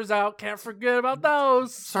grippers out. Can't forget about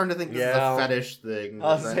those. Starting to think this is a fetish thing.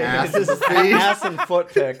 This is ass and foot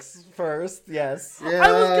pics first. Yes. Yeah.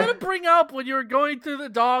 I was gonna bring up when you were going through the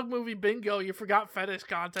dog movie bingo, you forgot fetish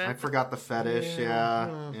content. I forgot the fetish.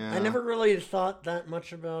 Yeah. I never really thought that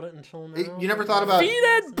much about it until now. You never thought about feet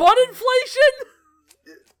and butt inflation?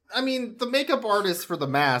 I mean, the makeup artist for the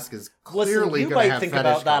mask is clearly Listen, going to have you might think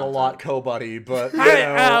fetish about that a content. lot, Kobuddy, but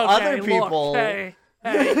Other people. Hey.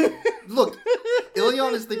 Look,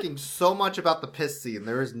 Ilion is thinking so much about the piss scene.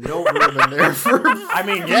 There is no room in there for. I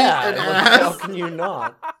mean, yeah. and How ass. can you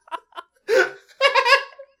not?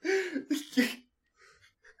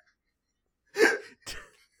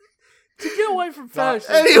 To get away from fetish,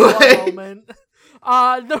 Anyway. moment,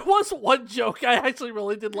 There was one joke I actually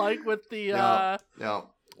really did like with the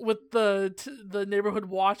with the neighborhood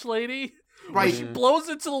watch lady. Right. She blows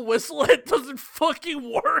into the whistle and it doesn't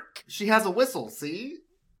fucking work. She has a whistle, see?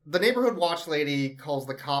 The neighborhood watch lady calls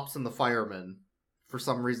the cops and the firemen. For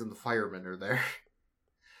some reason, the firemen are there.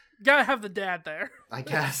 Gotta have the dad there. I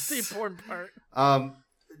guess. That's the important part.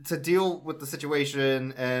 To deal with the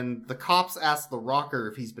situation, and the cops ask the rocker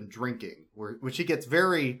if he's been drinking, which he gets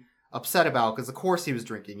very upset about, because of course he was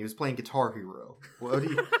drinking. He was playing Guitar Hero. What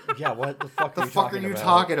Yeah, what the fuck are you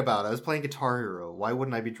talking about? I was playing Guitar Hero. Why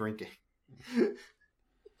wouldn't I be drinking?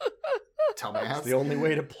 Dumbass. It's the only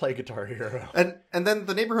way to play Guitar Hero. And then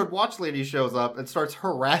the neighborhood watch lady shows up and starts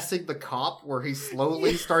harassing the cop, where he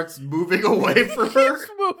slowly starts moving away from her. He's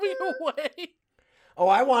moving away. Oh,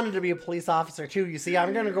 I wanted to be a police officer too. You see,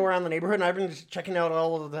 I'm going to go around the neighborhood and I've been just checking out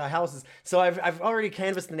all of the houses. So I've already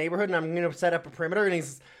canvassed the neighborhood and I'm going to set up a perimeter, and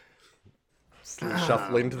he's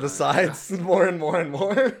shuffling to the sides more and more and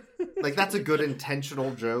more. Like, that's a good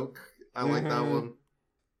intentional joke. I like that one.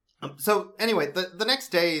 So anyway, the next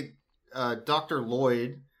day, Dr.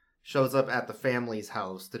 Lloyd shows up at the family's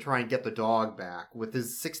house to try and get the dog back with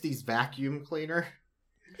his 60s vacuum cleaner.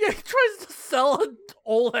 Yeah, he tries to sell an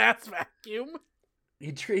old ass vacuum.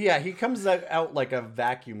 He comes out like a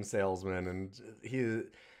vacuum salesman, and he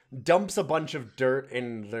dumps a bunch of dirt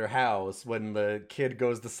in their house when the kid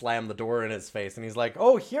goes to slam the door in his face, and he's like,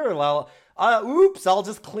 oh, here, well, oops, I'll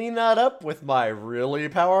just clean that up with my really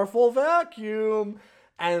powerful vacuum.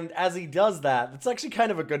 And as he does that, it's actually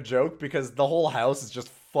kind of a good joke, because the whole house is just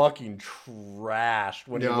fucking trashed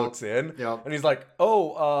when he looks in. Yep. And he's like,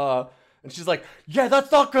 and she's like, yeah,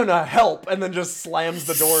 that's not gonna help, and then just slams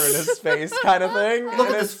the door in his face kind of thing.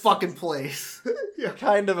 Look at this fucking place. Yeah.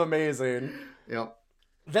 Kind of amazing. Yep.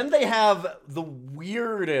 Then they have the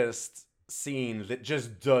weirdest scene that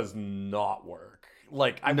just does not work.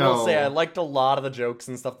 Like, I will say, I liked a lot of the jokes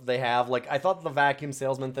and stuff that they have. Like, I thought the vacuum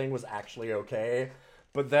salesman thing was actually okay.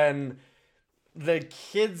 But then the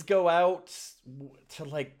kids go out to,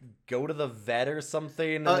 like, go to the vet or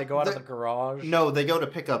something, and they go out of the garage. No, they go to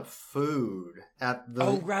pick up food at the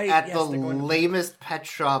lamest pet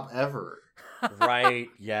shop ever. Right,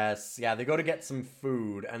 yes. Yeah, they go to get some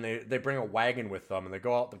food, and they bring a wagon with them, and they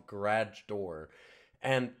go out the garage door.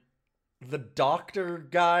 And the doctor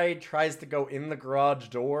guy tries to go in the garage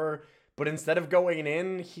door, but instead of going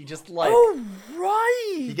in, he just, like... Oh,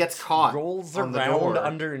 right! He gets caught rolls on around the door.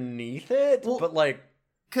 Underneath it, well, but, like...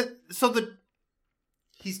 So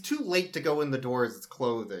he's too late to go in the door as it's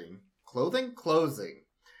closing.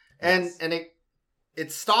 And Yes. and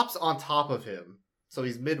it stops on top of him, so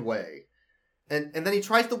he's midway. And then he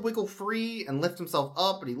tries to wiggle free and lift himself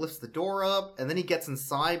up, and he lifts the door up, and then he gets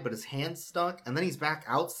inside, but his hand's stuck, and then he's back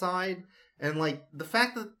outside. And, like, the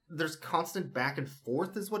fact that there's constant back and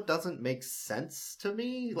forth is what doesn't make sense to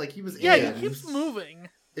me. Like, he was in. Yeah, he keeps moving.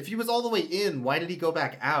 If he was all the way in, why did he go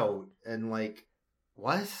back out? And, like,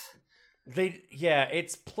 what?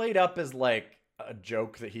 It's played up as, like, a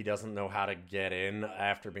joke that he doesn't know how to get in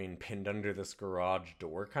after being pinned under this garage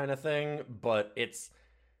door kind of thing, but it's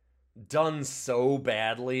done so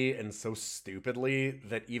badly and so stupidly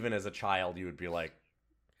that even as a child you would be like,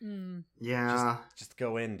 yeah, just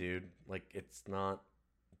go in, dude. Like, it's not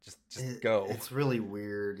just go. It's really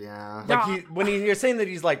weird. Yeah, like you're saying that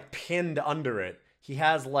he's like pinned under it, he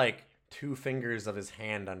has like 2 fingers of his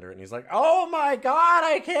hand under it, and he's like, oh my god,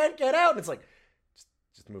 I can't get out. And it's like,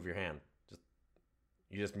 just move your hand.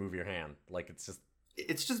 You just move your hand. Like, it's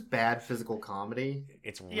just bad physical comedy.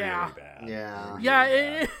 It's really bad. Yeah. Yeah,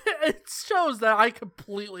 it shows that I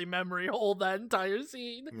completely memory hold that entire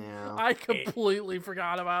scene. Yeah. I completely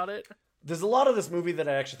forgot about it. There's a lot of this movie that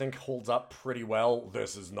I actually think holds up pretty well.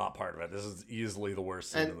 This is not part of it. This is easily the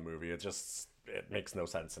worst scene of the movie. It makes no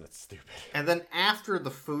sense, and it's stupid. And then after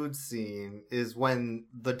the food scene is when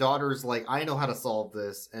the daughter's like, I know how to solve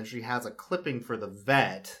this, and she has a clipping for the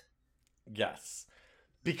vet. Yes.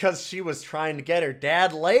 Because she was trying to get her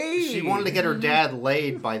dad laid. She wanted to get her dad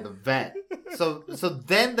laid by the vet. So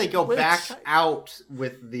then they go back out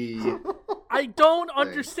with the... I don't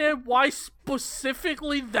understand why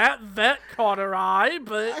specifically that vet caught her eye,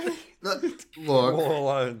 but... Look.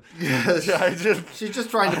 She's just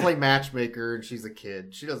trying to play matchmaker, and she's a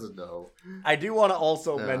kid. She doesn't know. I do want to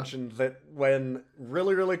also mention that when,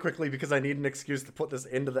 really, really quickly, because I need an excuse to put this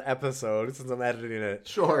into the episode since I'm editing it.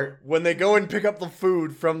 Sure. When they go and pick up the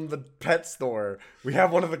food from the pet store, we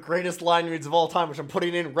have one of the greatest line reads of all time, which I'm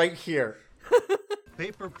putting in right here.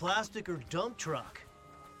 Paper, plastic, or dump truck?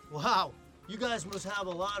 Wow, you guys must have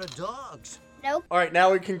a lot of dogs. Nope. All right,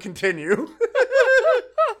 now we can continue.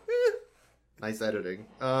 Nice editing.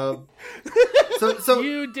 So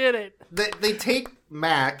You did it. they take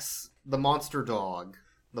Max, the monster dog,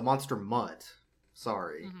 the monster Mutt.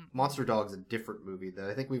 Sorry, Monster Dog's a different movie that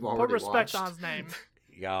I think we've already Put respect watched. on his name.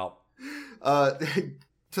 Yeah.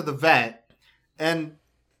 To the vet, and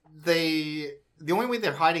the only way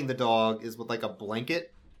they're hiding the dog is with like a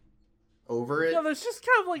blanket over it. Yeah, there's just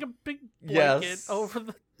kind of like a big blanket Yes. over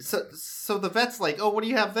the. So the vet's like, "Oh, what do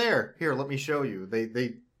you have there? Here, let me show you."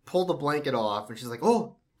 They pull the blanket off, and she's like,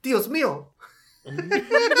 "Oh, Dios mío,"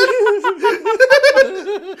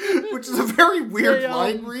 which is a very weird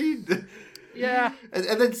line read. Yeah. And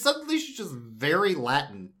then suddenly she's just very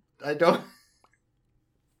Latin. I don't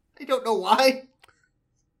know why.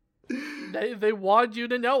 They want you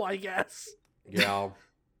to know, I guess. Yeah.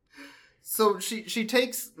 So she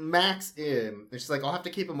takes Max in, and she's like, "I'll have to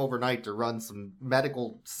keep him overnight to run some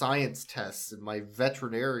medical science tests in my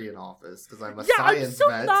veterinarian office because I'm a science I'm still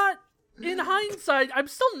vet." not. In hindsight, I'm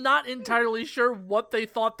still not entirely sure what they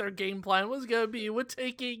thought their game plan was going to be with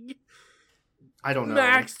taking I don't know.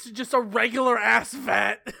 Max to just a regular ass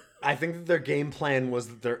vet. I think that their game plan was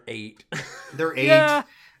that they're 8. They're 8. Yeah.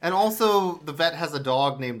 And also, the vet has a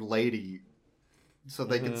dog named Lady, so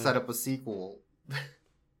they can set up a sequel.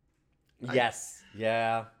 Yes.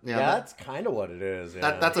 Yeah. Yeah, That's kind of what it is.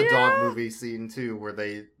 Yeah. That's a dog movie scene, too, where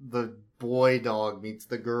the boy dog meets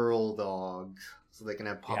the girl dog, so they can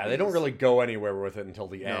have puppies. Yeah, they don't really go anywhere with it until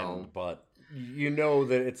the No. end, but you know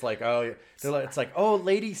that it's like, oh, it's like, oh,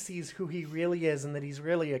 Lady sees who he really is and that he's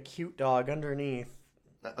really a cute dog underneath.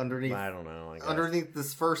 Underneath, I don't know. I guess. underneath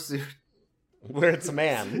this fursuit. Where it's a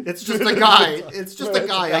man. It's just a guy. It's just a It's a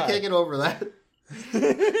guy. I guy. can't get over that.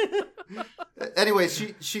 Anyway,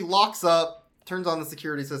 she locks up, turns on the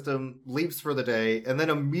security system, leaves for the day, and then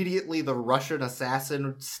immediately the Russian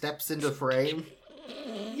assassin steps into frame,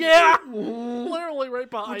 Yeah. Literally right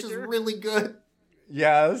behind which is her. really good.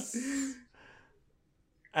 Yes.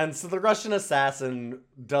 And so the Russian assassin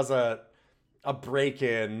does a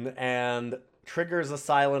break-in and triggers a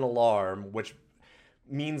silent alarm, which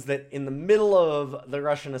means that in the middle of the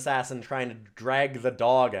Russian assassin trying to drag the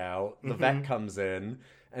dog out, the vet comes in,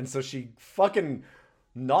 and so she fucking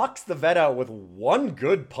knocks the vet out with one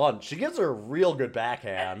good punch. She gives her a real good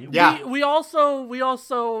backhand. Yeah. We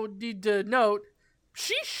also need to note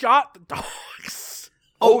she shot the dogs.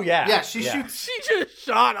 Oh, yeah. Yeah, she shoots. She just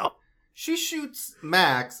shot them. She shoots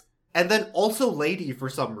Max, and then also Lady for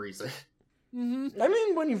some reason. I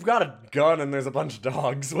mean, when you've got a gun and there's a bunch of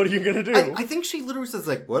dogs, what are you gonna do? I think she literally says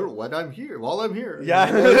like, "What? I'm here. While I'm here." Yeah,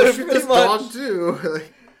 shoot pretty this much. dog too.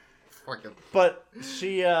 Like, fucking. But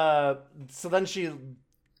she, so then she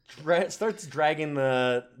starts dragging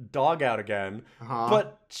the dog out again. Uh-huh.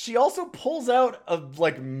 But she also pulls out a,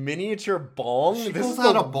 like, miniature bong. She This pulls is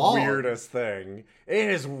out the a bong. weirdest thing. It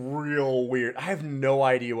is real weird. I have no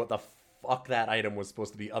idea what the fuck that item was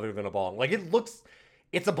supposed to be other than a bong. Like,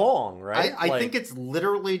 it's a bong, right? I think it's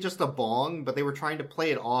literally just a bong, but they were trying to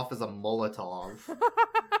play it off as a Molotov.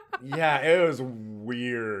 Yeah, it was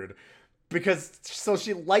weird. Because, so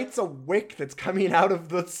she lights a wick that's coming out of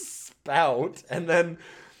the spout, and then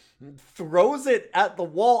throws it at the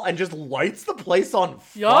wall and just lights the place on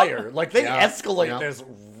fire. Like, they escalate this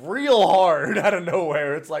real hard out of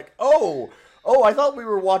nowhere. It's like, oh, I thought we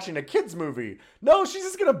were watching a kid's movie. No, she's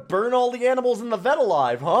just gonna burn all the animals in the vet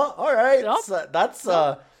alive, huh? All right, Yep. so that's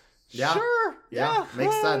Yeah. sure, yeah,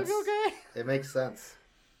 makes sense. Okay, It makes sense.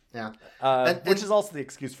 Yeah. which is also the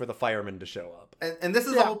excuse for the firemen to show up. And this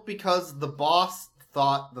is all because the boss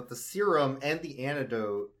thought that the serum and the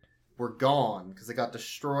antidote were gone because it got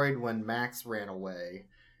destroyed when Max ran away.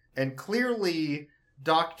 And clearly,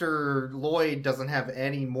 Dr. Lloyd doesn't have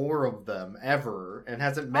any more of them ever and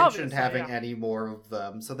hasn't mentioned Obviously, having any more of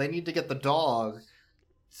them. So they need to get the dog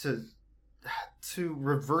to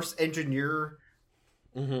reverse engineer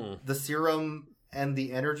the serum and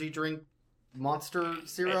the energy drink monster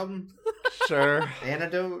serum Sure,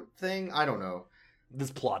 antidote thing. I don't know. this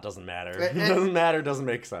plot doesn't matter. And- It doesn't matter. Doesn't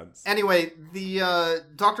make sense. Anyway, the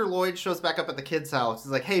Dr. Lloyd shows back up at the kid's house.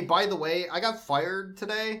 He's like, "Hey, by the way, I got fired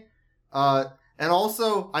today. And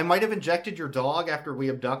also, I might have injected your dog after we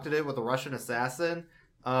abducted it with a Russian assassin.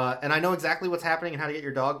 And I know exactly what's happening and how to get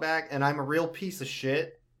your dog back. And I'm a real piece of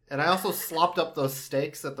shit. And I also slopped up those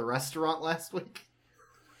steaks at the restaurant last week."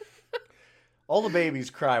 All the babies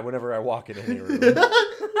cry whenever I walk in any room.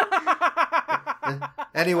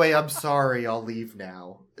 Anyway, I'm sorry. I'll leave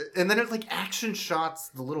now. And then it like action shots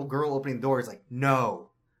the little girl opening the door. He's like, "No,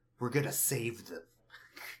 we're gonna save them."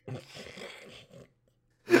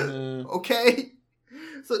 Okay.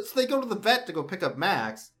 So they go to the vet to go pick up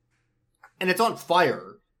Max, and it's on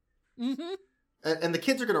fire. And the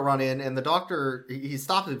kids are going to run in, and the doctor, he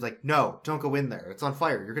stops him. He's like, no, don't go in there. It's on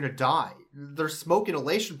fire. You're going to die. There's smoke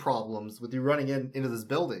inhalation problems with you running into this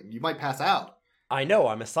building. You might pass out. I know,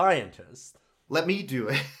 I'm a scientist. Let me do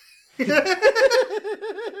it.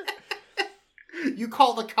 You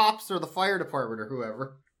call the cops or the fire department or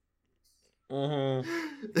whoever.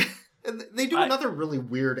 Mm-hmm. And they do another really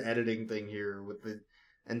weird editing thing here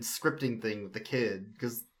and scripting thing with the kid.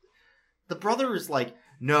 Because the brother is like,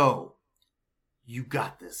 no, you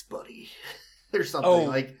got this, buddy. Or something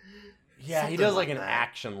like... Yeah, he does like an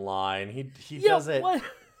action line. He Yeah, does it.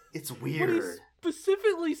 It's What he weird.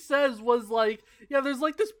 specifically says was like, yeah, there's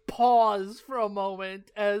like this pause for a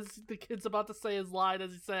moment as the kid's about to say his line,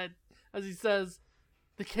 as he says,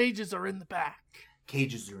 the cages are in the back.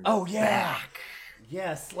 Cages are in Oh, the yeah. back.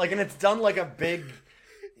 Yes, like, and it's done like a big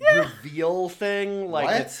reveal thing. Like,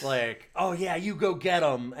 What? it's like, oh yeah, you go get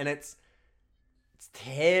him, and it's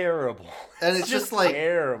terrible. And it's just like,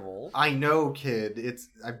 terrible. I know, kid. It's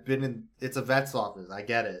a vet's office. I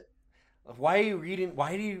get it. Why are you reading?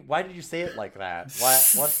 Why did you say it like that?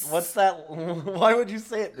 What's that? Why would you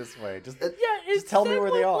say it this way? Just tell me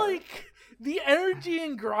where they are. Like the energy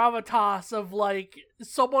and gravitas of like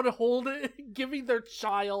someone giving their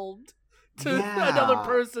child to another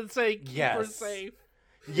person, saying keep her safe.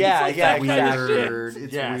 Yeah, like yeah, that kind of exactly. shit.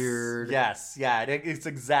 It's yes, weird. Yes, yeah, it's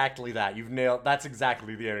exactly that. You've nailed. That's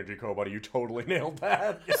exactly the energy, Kobuddy. You totally nailed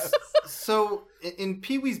that. Yes. So, in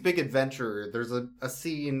Pee-wee's Big Adventure, there's a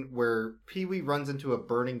scene where Pee-wee runs into a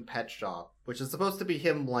burning pet shop, which is supposed to be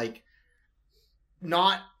him, like,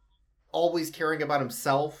 not always caring about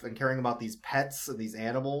himself and caring about these pets and these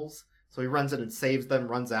animals. So he runs in and saves them,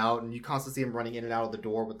 runs out, and you constantly see him running in and out of the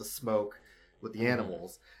door with the smoke with the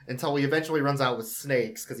animals, until he eventually runs out with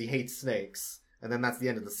snakes, because he hates snakes. And then that's the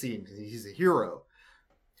end of the scene, because he's a hero.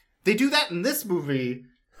 They do that in this movie,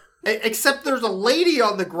 except there's a lady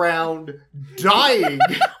on the ground dying,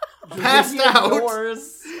 passed out.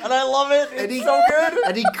 And I love it. It's so good.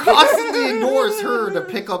 And he constantly ignores her to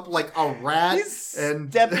pick up, like, a rat. He's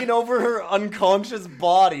and stepping over her unconscious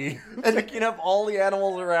body, and picking up all the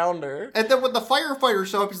animals around her. And then when the firefighters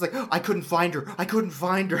show up, he's like, I couldn't find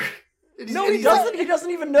her. No, he doesn't. He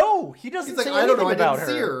doesn't even know. He doesn't say I don't know. anything I about didn't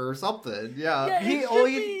see her. her or something. Yeah.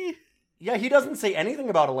 He doesn't say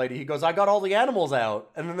anything about a lady. He goes, I got all the animals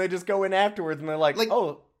out. And then they just go in afterwards and they're like,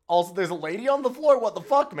 oh, also there's a lady on the floor? What the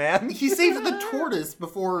fuck, man? He saves the tortoise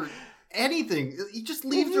before anything. He just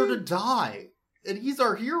leaves her to die. And he's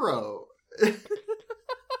our hero. It's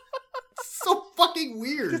so fucking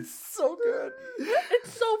weird. It's so good.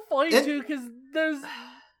 It's so funny, too, because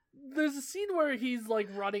there's a scene where he's like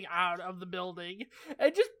running out of the building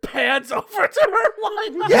and just pans over to her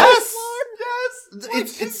lying on Yes! the floor.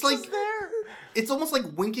 It's like there. It's almost like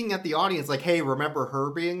winking at the audience, like, hey, remember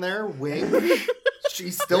her being there? Wink.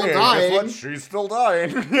 She's still Hey, dying. guess what? She's still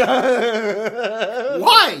dying.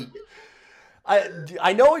 Why?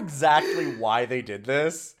 I know exactly why they did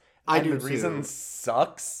this. I and do the reason too.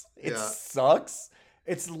 sucks. It Yeah. sucks.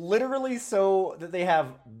 It's literally so that they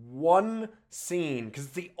have one scene, because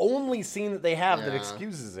it's the only scene that they have that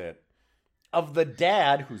excuses it, of the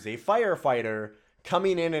dad, who's a firefighter,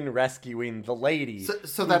 coming in and rescuing the lady.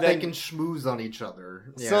 So that they can schmooze on each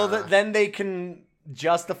other. So that then they can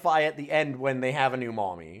justify at the end when they have a new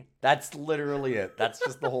mommy. That's literally it. That's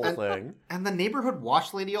just the whole thing. And the neighborhood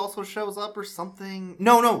watch lady also shows up or something.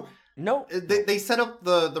 No. They set up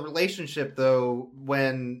the relationship, though,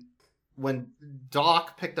 when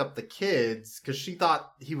Doc picked up the kids, because she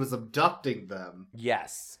thought he was abducting them.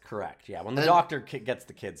 Yes, correct. Yeah, when the doctor gets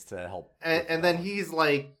the kids to help. And then he's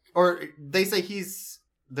like, or they say he's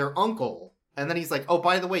their uncle. And then he's like, oh,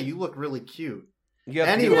 by the way, you look really cute. You have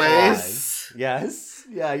Anyways. Yes.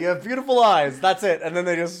 Yeah, you have beautiful eyes. That's it. And then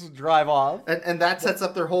they just drive off. And that sets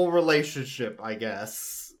up their whole relationship, I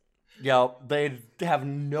guess. Yeah, they have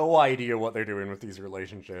no idea what they're doing with these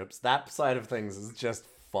relationships. That side of things is just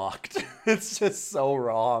fucked. It's just so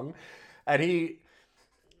wrong. And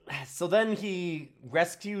so then he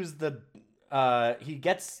rescues he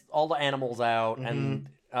gets all the animals out, and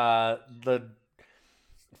the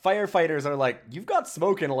firefighters are like, you've got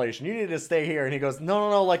smoke inhalation, you need to stay here. And he goes,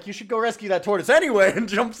 no, like, you should go rescue that tortoise anyway, and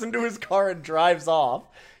jumps into his car and drives off,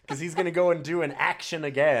 because he's going to go and do an action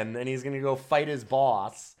again, and he's going to go fight his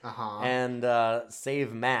boss and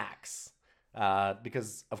save Max.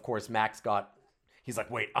 Because, of course, he's like,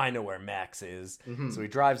 wait, I know where Max is. So he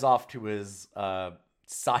drives off to his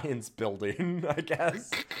science building, I guess.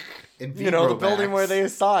 The building where they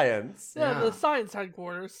science. Yeah, the science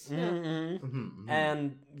headquarters.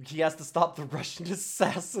 And he has to stop the Russian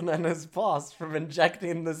assassin and his boss from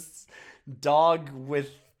injecting this dog with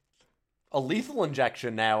a lethal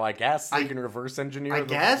injection now, I guess. You can reverse engineer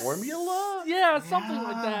the formula? Yeah, something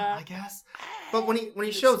like that. I guess. But when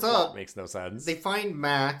he shows up, makes no sense. They find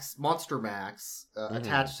Monster Max,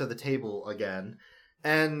 attached to the table again,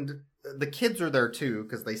 and the kids are there too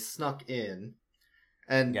because they snuck in.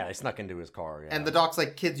 And yeah, they snuck into his car. Yeah. And the doc's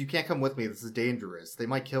like, "Kids, you can't come with me. This is dangerous. They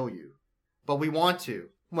might kill you, but we want to."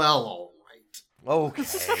 Well, all right. Okay.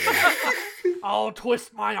 I'll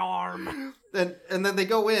twist my arm. And then they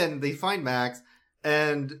go in. They find Max,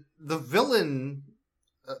 and the villain,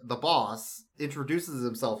 the boss, introduces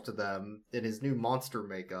himself to them in his new monster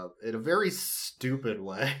makeup in a very stupid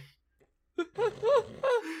way.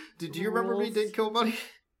 Do you remember what he did, Kobuddy?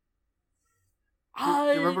 Do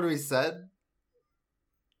you remember what he said?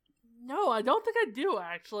 No, I don't think I do,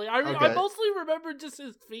 actually. I mostly remember just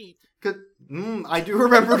his feet. I do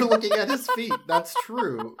remember looking at his feet. That's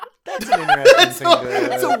true. That's an interesting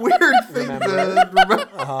thing It's a weird thing to remember.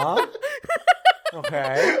 Uh-huh.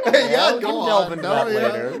 Okay. Yeah, we go can on. delve into that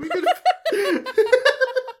later. We could...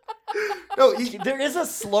 No, there is a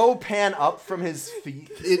slow pan up from his feet.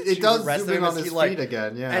 It does zoom in on his feet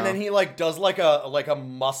again, yeah. And then he does a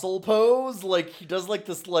muscle pose, he does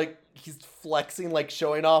this he's flexing,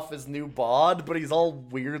 showing off his new bod, but he's all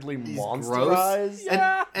weirdly monsterized.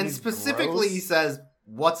 Yeah. And specifically he says,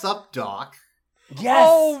 "What's up, Doc?" Yes.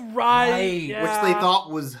 Oh, right. Yeah. Which they thought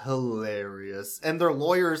was hilarious, and their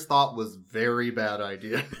lawyers thought was very bad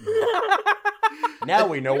idea. Now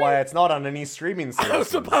we know why it's not on any streaming service. I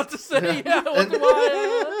was about to say, yeah.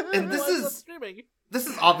 This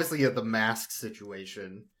is obviously the Mask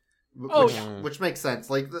situation, which makes sense.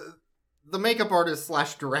 The makeup artist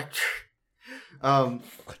 / director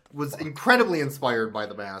was incredibly inspired by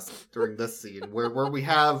the Mask during this scene, where we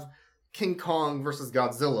have King Kong versus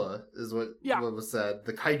Godzilla is what was said.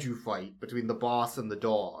 The kaiju fight between the boss and the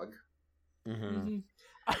dog. Mm-hmm.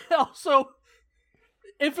 I also,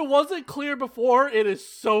 if it wasn't clear before, it is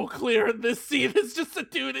so clear in this scene. It's just a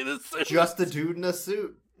dude in a suit. Just a dude in a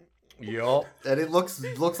suit. Yup. And it looks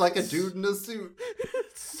like a dude in a suit.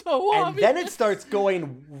 It's so obvious. And then it starts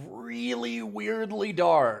going really weirdly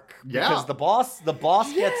dark. Yeah. Because the boss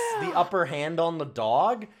gets the upper hand on the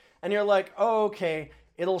dog, and you're like, oh, okay,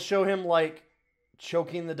 it'll show him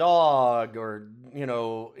choking the dog, or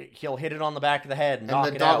he'll hit it on the back of the head and knock it out.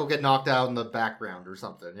 And the dog will get knocked out in the background or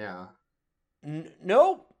something, yeah.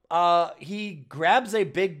 No. He grabs a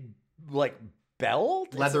big,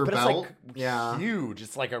 belt? Leather belt? It's huge.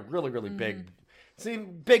 It's a really, really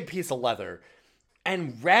big piece of leather.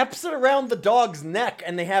 And wraps it around the dog's neck,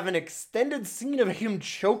 and they have an extended scene of him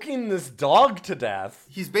choking this dog to death.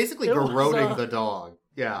 He's basically garroting the dog.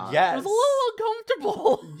 Yeah. Yes. It was a little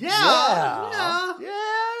uncomfortable. Yeah.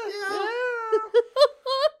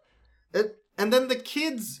 And then the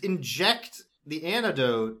kids inject the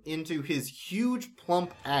antidote into his huge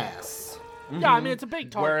plump ass. Yeah, I mean, it's a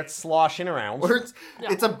big target. Where it's sloshing around.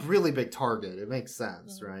 It's a really big target. It makes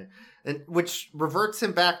sense, right? And which reverts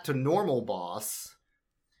him back to normal boss.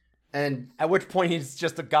 And at which point he's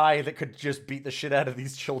just a guy that could just beat the shit out of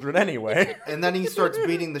these children anyway. And then he starts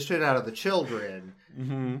beating the shit out of the children.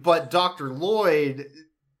 Mm-hmm. But Dr. Lloyd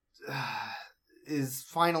is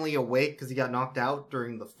finally awake because he got knocked out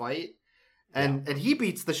during the fight. And he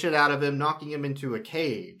beats the shit out of him, knocking him into a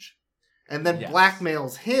cage. And then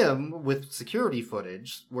blackmails him with security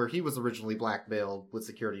footage, where he was originally blackmailed with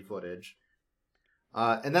security footage.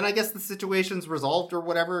 And then I guess the situation's resolved or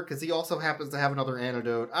whatever, because he also happens to have another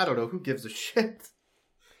antidote. I don't know, who gives a shit?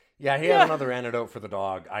 Yeah, he had another antidote for the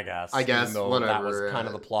dog, I guess. Even though whatever. That was kind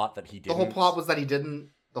of the plot that he didn't. The whole plot was that he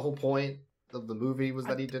didn't. The whole point of the movie was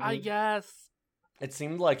that he didn't. I guess. It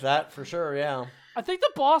seemed like that, for sure, yeah. I think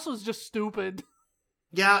the boss was just stupid.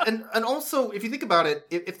 Yeah, and also, if you think about it,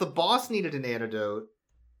 if the boss needed an antidote,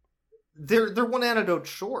 they're one antidote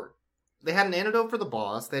short. They had an antidote for the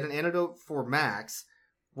boss, they had an antidote for Max.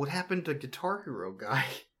 What happened to Guitar Hero guy?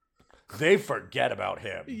 They forget about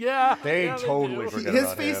him. Yeah. They totally forget about him.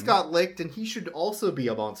 His face got licked, and he should also be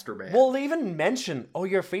a monster man. Well, they even mention,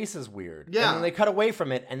 your face is weird. Yeah. And then they cut away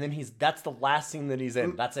from it, and then that's the last scene that he's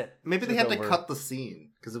in. That's it. Maybe they had to cut the scene,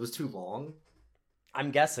 because it was too long.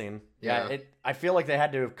 I'm guessing. Yeah. I feel like they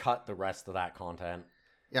had to have cut the rest of that content.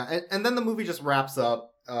 Yeah, and then the movie just wraps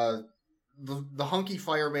up. The hunky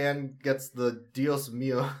fireman gets the Dios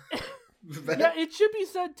Mio. Yeah, it should be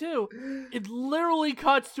said too. It literally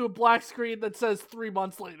cuts to a black screen that says 3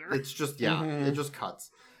 months later. It's just, it just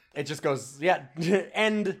cuts. It just goes,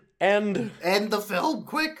 end. End the film,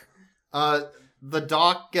 quick! The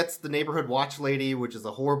doc gets the neighborhood watch lady, which is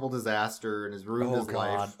a horrible disaster and has ruined his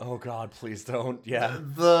life. Oh god, please don't. Yeah.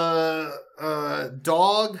 The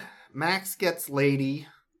dog, Max gets lady.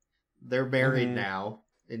 They're married now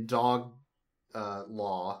in dog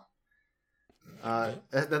law. And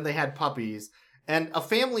then they had puppies. And a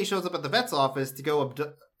family shows up at the vet's office to go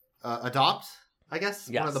adopt, I guess,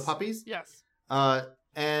 one of the puppies. Yes.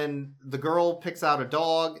 And the girl picks out a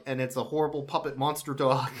dog, and it's a horrible puppet monster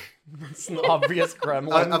dog. It's an obvious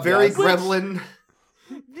gremlin. A very gremlin.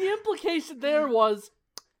 The implication there was,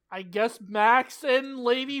 I guess Max and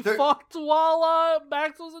Lady fucked while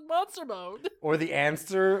Max was in monster mode. Or the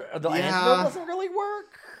answer doesn't really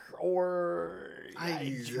work. Or...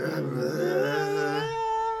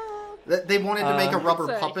 They wanted to make a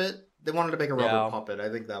rubber puppet. They wanted to make a rubber puppet. I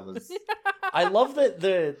think that was... I love that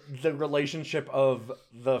the relationship of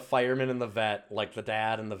the fireman and the vet, like the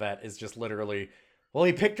dad and the vet, is just literally, well,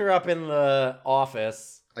 he picked her up in the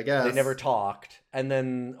office. I guess. They never talked. And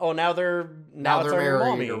then, now they're married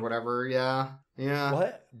mommy. or whatever. Yeah.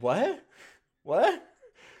 What?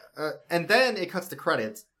 And then it cuts to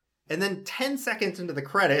credits. And then 10 seconds into the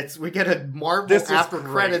credits, we get a Marvel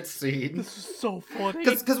after-credits scene. This is so funny.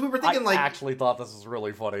 Because we were thinking, I actually thought this was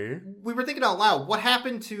really funny. We were thinking out loud, what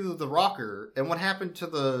happened to the rocker? And what happened to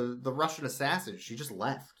the Russian assassin? She just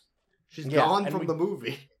left. She's gone from the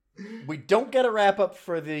movie. We don't get a wrap-up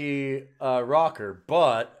for the rocker,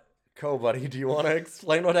 but... Kobuddy, do you want to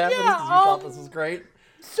explain what happened? Because you thought this was great.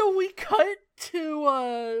 So we cut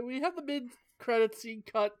to... we have the mid-credits scene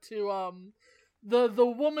cut to... The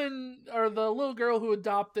woman, or the little girl who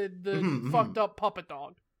adopted the fucked up puppet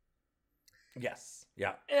dog. Yes.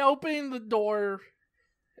 Yeah. And opening the door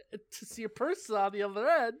to see a person on the other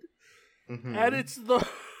end. And it's the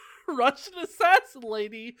Russian assassin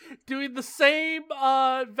lady doing the same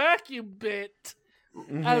vacuum bit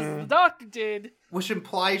as the doctor did. Which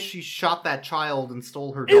implies she shot that child and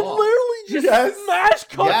stole her dog. It literally just smash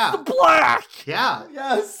cuts to black. Yeah.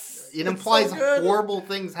 Yes. It implies horrible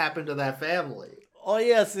things happen to that family. Oh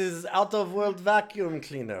yes, is out-of-world vacuum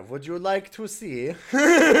cleaner. Would you like to see?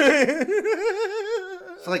 It's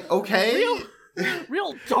like, okay.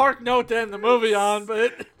 Real dark note to end the movie on,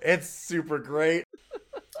 but... It's super great.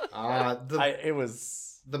 It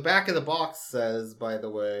was... The back of the box says, by the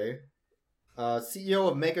way, CEO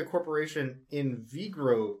of mega corporation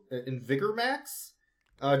Invigormax,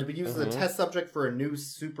 to be used as a test subject for a new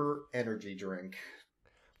super energy drink.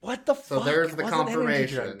 What the fuck? So there's the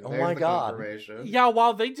confirmation. Oh my god. Yeah,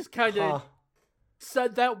 wow, they just kind of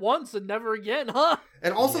said that once and never again, huh?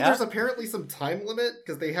 And also there's apparently some time limit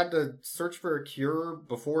because they had to search for a cure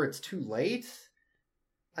before it's too late.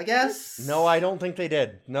 I guess? No, I don't think they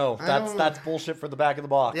did. No, that's bullshit for the back of the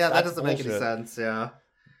box. Yeah, that that's doesn't make any sense, yeah.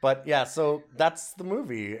 But yeah, so that's the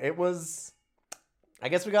movie. It was... I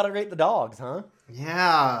guess we gotta rate the dogs, huh?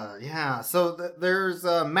 Yeah. So there's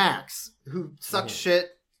Max, who sucks shit,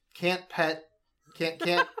 can't pet,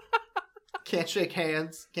 can't shake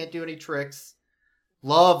hands, can't do any tricks,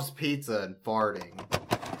 loves pizza and farting.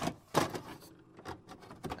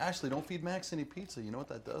 Ashley, don't feed Max any pizza. You know what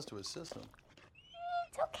that does to his system.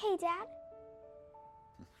 It's okay, Dad.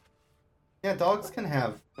 Yeah, dogs can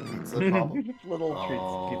have pizza, probably. Little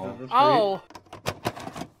treats. Pizza. Oh!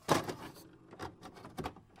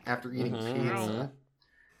 After eating pizza.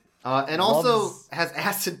 And also has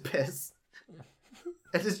acid piss.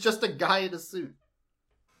 And is just a guy in a suit.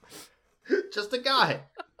 Just a guy.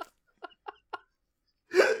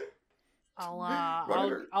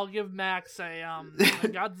 I'll give Max a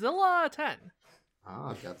Godzilla a 10.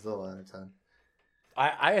 Godzilla out of 10.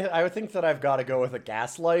 I would think that I've got to go with a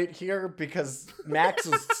Gaslight here because Max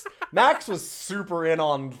was super in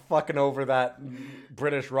on fucking over that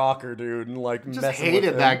British rocker dude and like just messing hated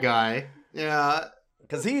with him. that guy. Yeah,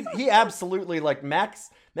 because he absolutely like Max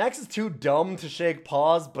is too dumb to shake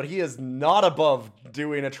paws, but he is not above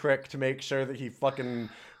doing a trick to make sure that he fucking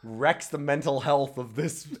wrecks the mental health of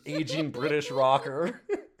this aging British rocker.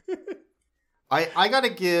 I gotta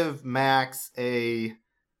give Max a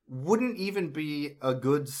wouldn't even be a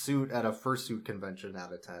good suit at a fursuit convention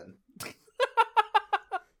out of 10.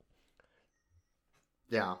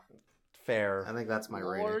 Yeah. Fair. I think that's my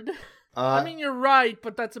Lord. rating. I mean, you're right,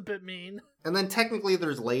 but that's a bit mean. And then technically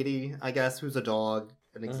there's Lady, I guess, who's a dog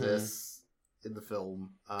and exists in the film.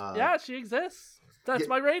 Yeah, she exists. That's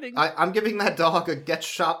my rating. I'm giving that dog a get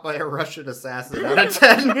shot by a Russian assassin out of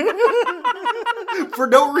 10. For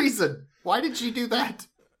no reason. Why did she do that?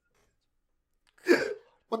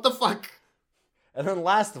 What the fuck? And then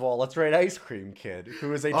last of all, let's rate Ice Cream Kid,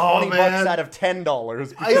 who is a $20 out of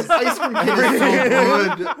 $10. Ice Cream Kid is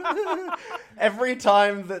so good. Every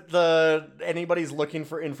time that anybody's looking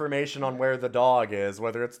for information on where the dog is,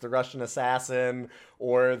 whether it's the Russian assassin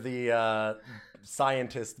or the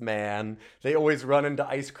scientist man. They always run into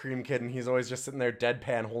Ice Cream Kid, and he's always just sitting there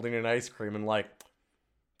deadpan holding an ice cream and like,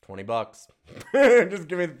 $20. Just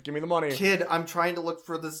give me the money. Kid, I'm trying to look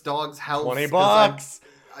for this dog's house. $20.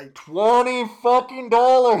 $20 fucking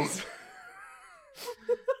dollars.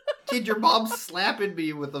 Kid, your mom's slapping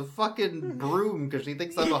me with a fucking broom because she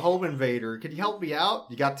thinks I'm a home invader. Can you help me out?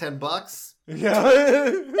 You got $10? Yeah.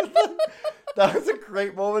 That was a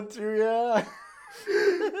great moment too, yeah.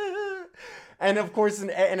 And of course,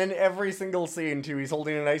 in every single scene too, he's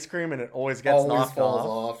holding an ice cream and it always gets knocked falls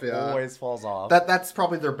off. Yeah, always falls off. That's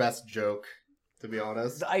probably their best joke, to be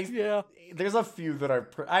honest. There's a few that are.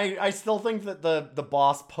 I still think that the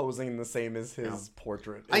boss posing the same as his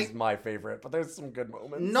portrait is my favorite, but there's some good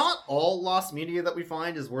moments. Not all lost media that we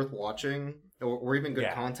find is worth watching or even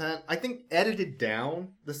good content. I think edited down,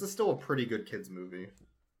 this is still a pretty good kids movie.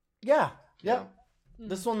 Yeah.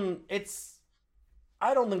 This one,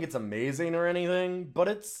 I don't think it's amazing or anything, but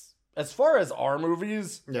it's, as far as our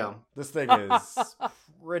movies, this thing is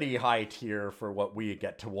pretty high tier for what we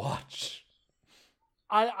get to watch.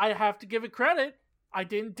 I have to give it credit. I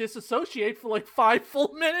didn't disassociate for like 5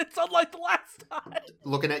 full minutes, unlike the last time.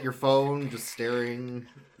 Looking at your phone, just staring,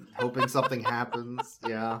 hoping something happens.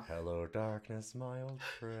 Yeah. Hello, darkness, my old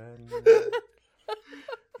friend.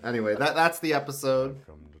 Anyway, that's the episode.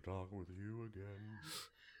 Come to talk with you again.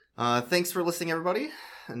 Thanks for listening, everybody,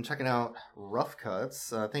 and checking out Rough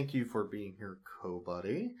Cuts. Thank you for being here,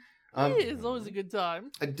 Kobuddy. It's always a good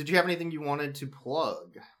time. Did you have anything you wanted to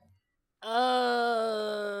plug?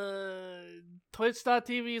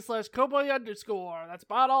 Twitch.tv/Kobuddy_. That's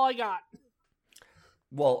about all I got.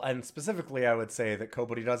 Well, and specifically, I would say that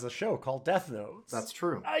Kobuddy does a show called Death Notes. That's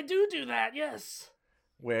true. I do that, yes.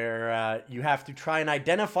 Where you have to try and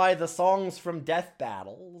identify the songs from death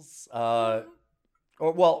battles. Rather,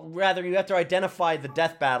 you have to identify the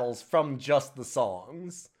death battles from just the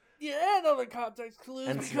songs. Yeah, and other context clues,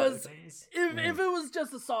 and because if it was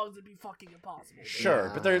just the songs, it'd be fucking impossible.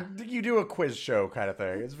 Sure, but you do a quiz show kind of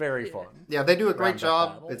thing. It's very fun. Yeah, they do a great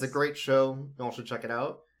job. It's a great show. You all should check it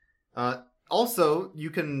out. Also,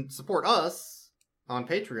 you can support us on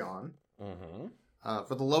Patreon. Mm-hmm.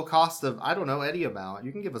 For the low cost of, I don't know, any amount.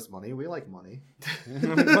 You can give us money. We like money.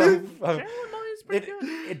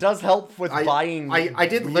 It does help with buying. I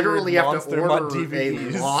did literally have to order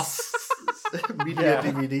DVDs. a Lost Media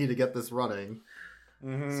DVD to get this running.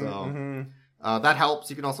 That helps.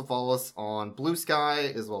 You can also follow us on Blue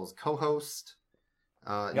Sky as well as co-host.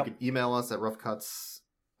 You can email us at roughcuts.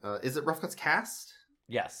 Is it roughcutscast?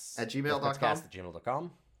 Yes. At gmail.com.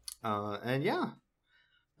 roughcutscast@gmail.com. And yeah.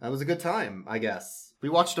 That was a good time, I guess. We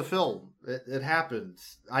watched a film. It happened.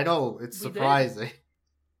 I know, it's surprising.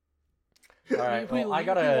 All right, well, I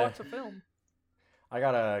watch a film. I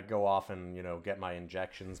gotta go off and, get my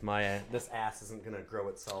injections. This ass isn't gonna grow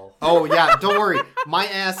itself. Oh, yeah, don't worry. My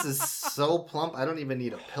ass is so plump, I don't even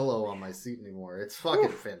need a pillow on my seat anymore. It's fucking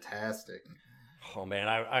fantastic. Oh, man,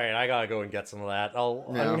 I gotta go and get some of that.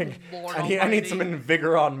 I need some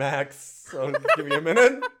Invigoron Max, so give me a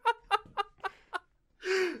minute.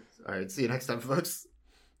 Alright, see you next time, folks.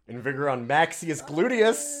 Invigoron Maximus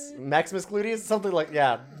Gluteus, something like,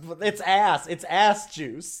 it's ass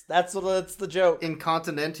juice. That's the joke.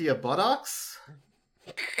 Incontinentia buttocks?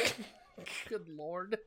 Good lord.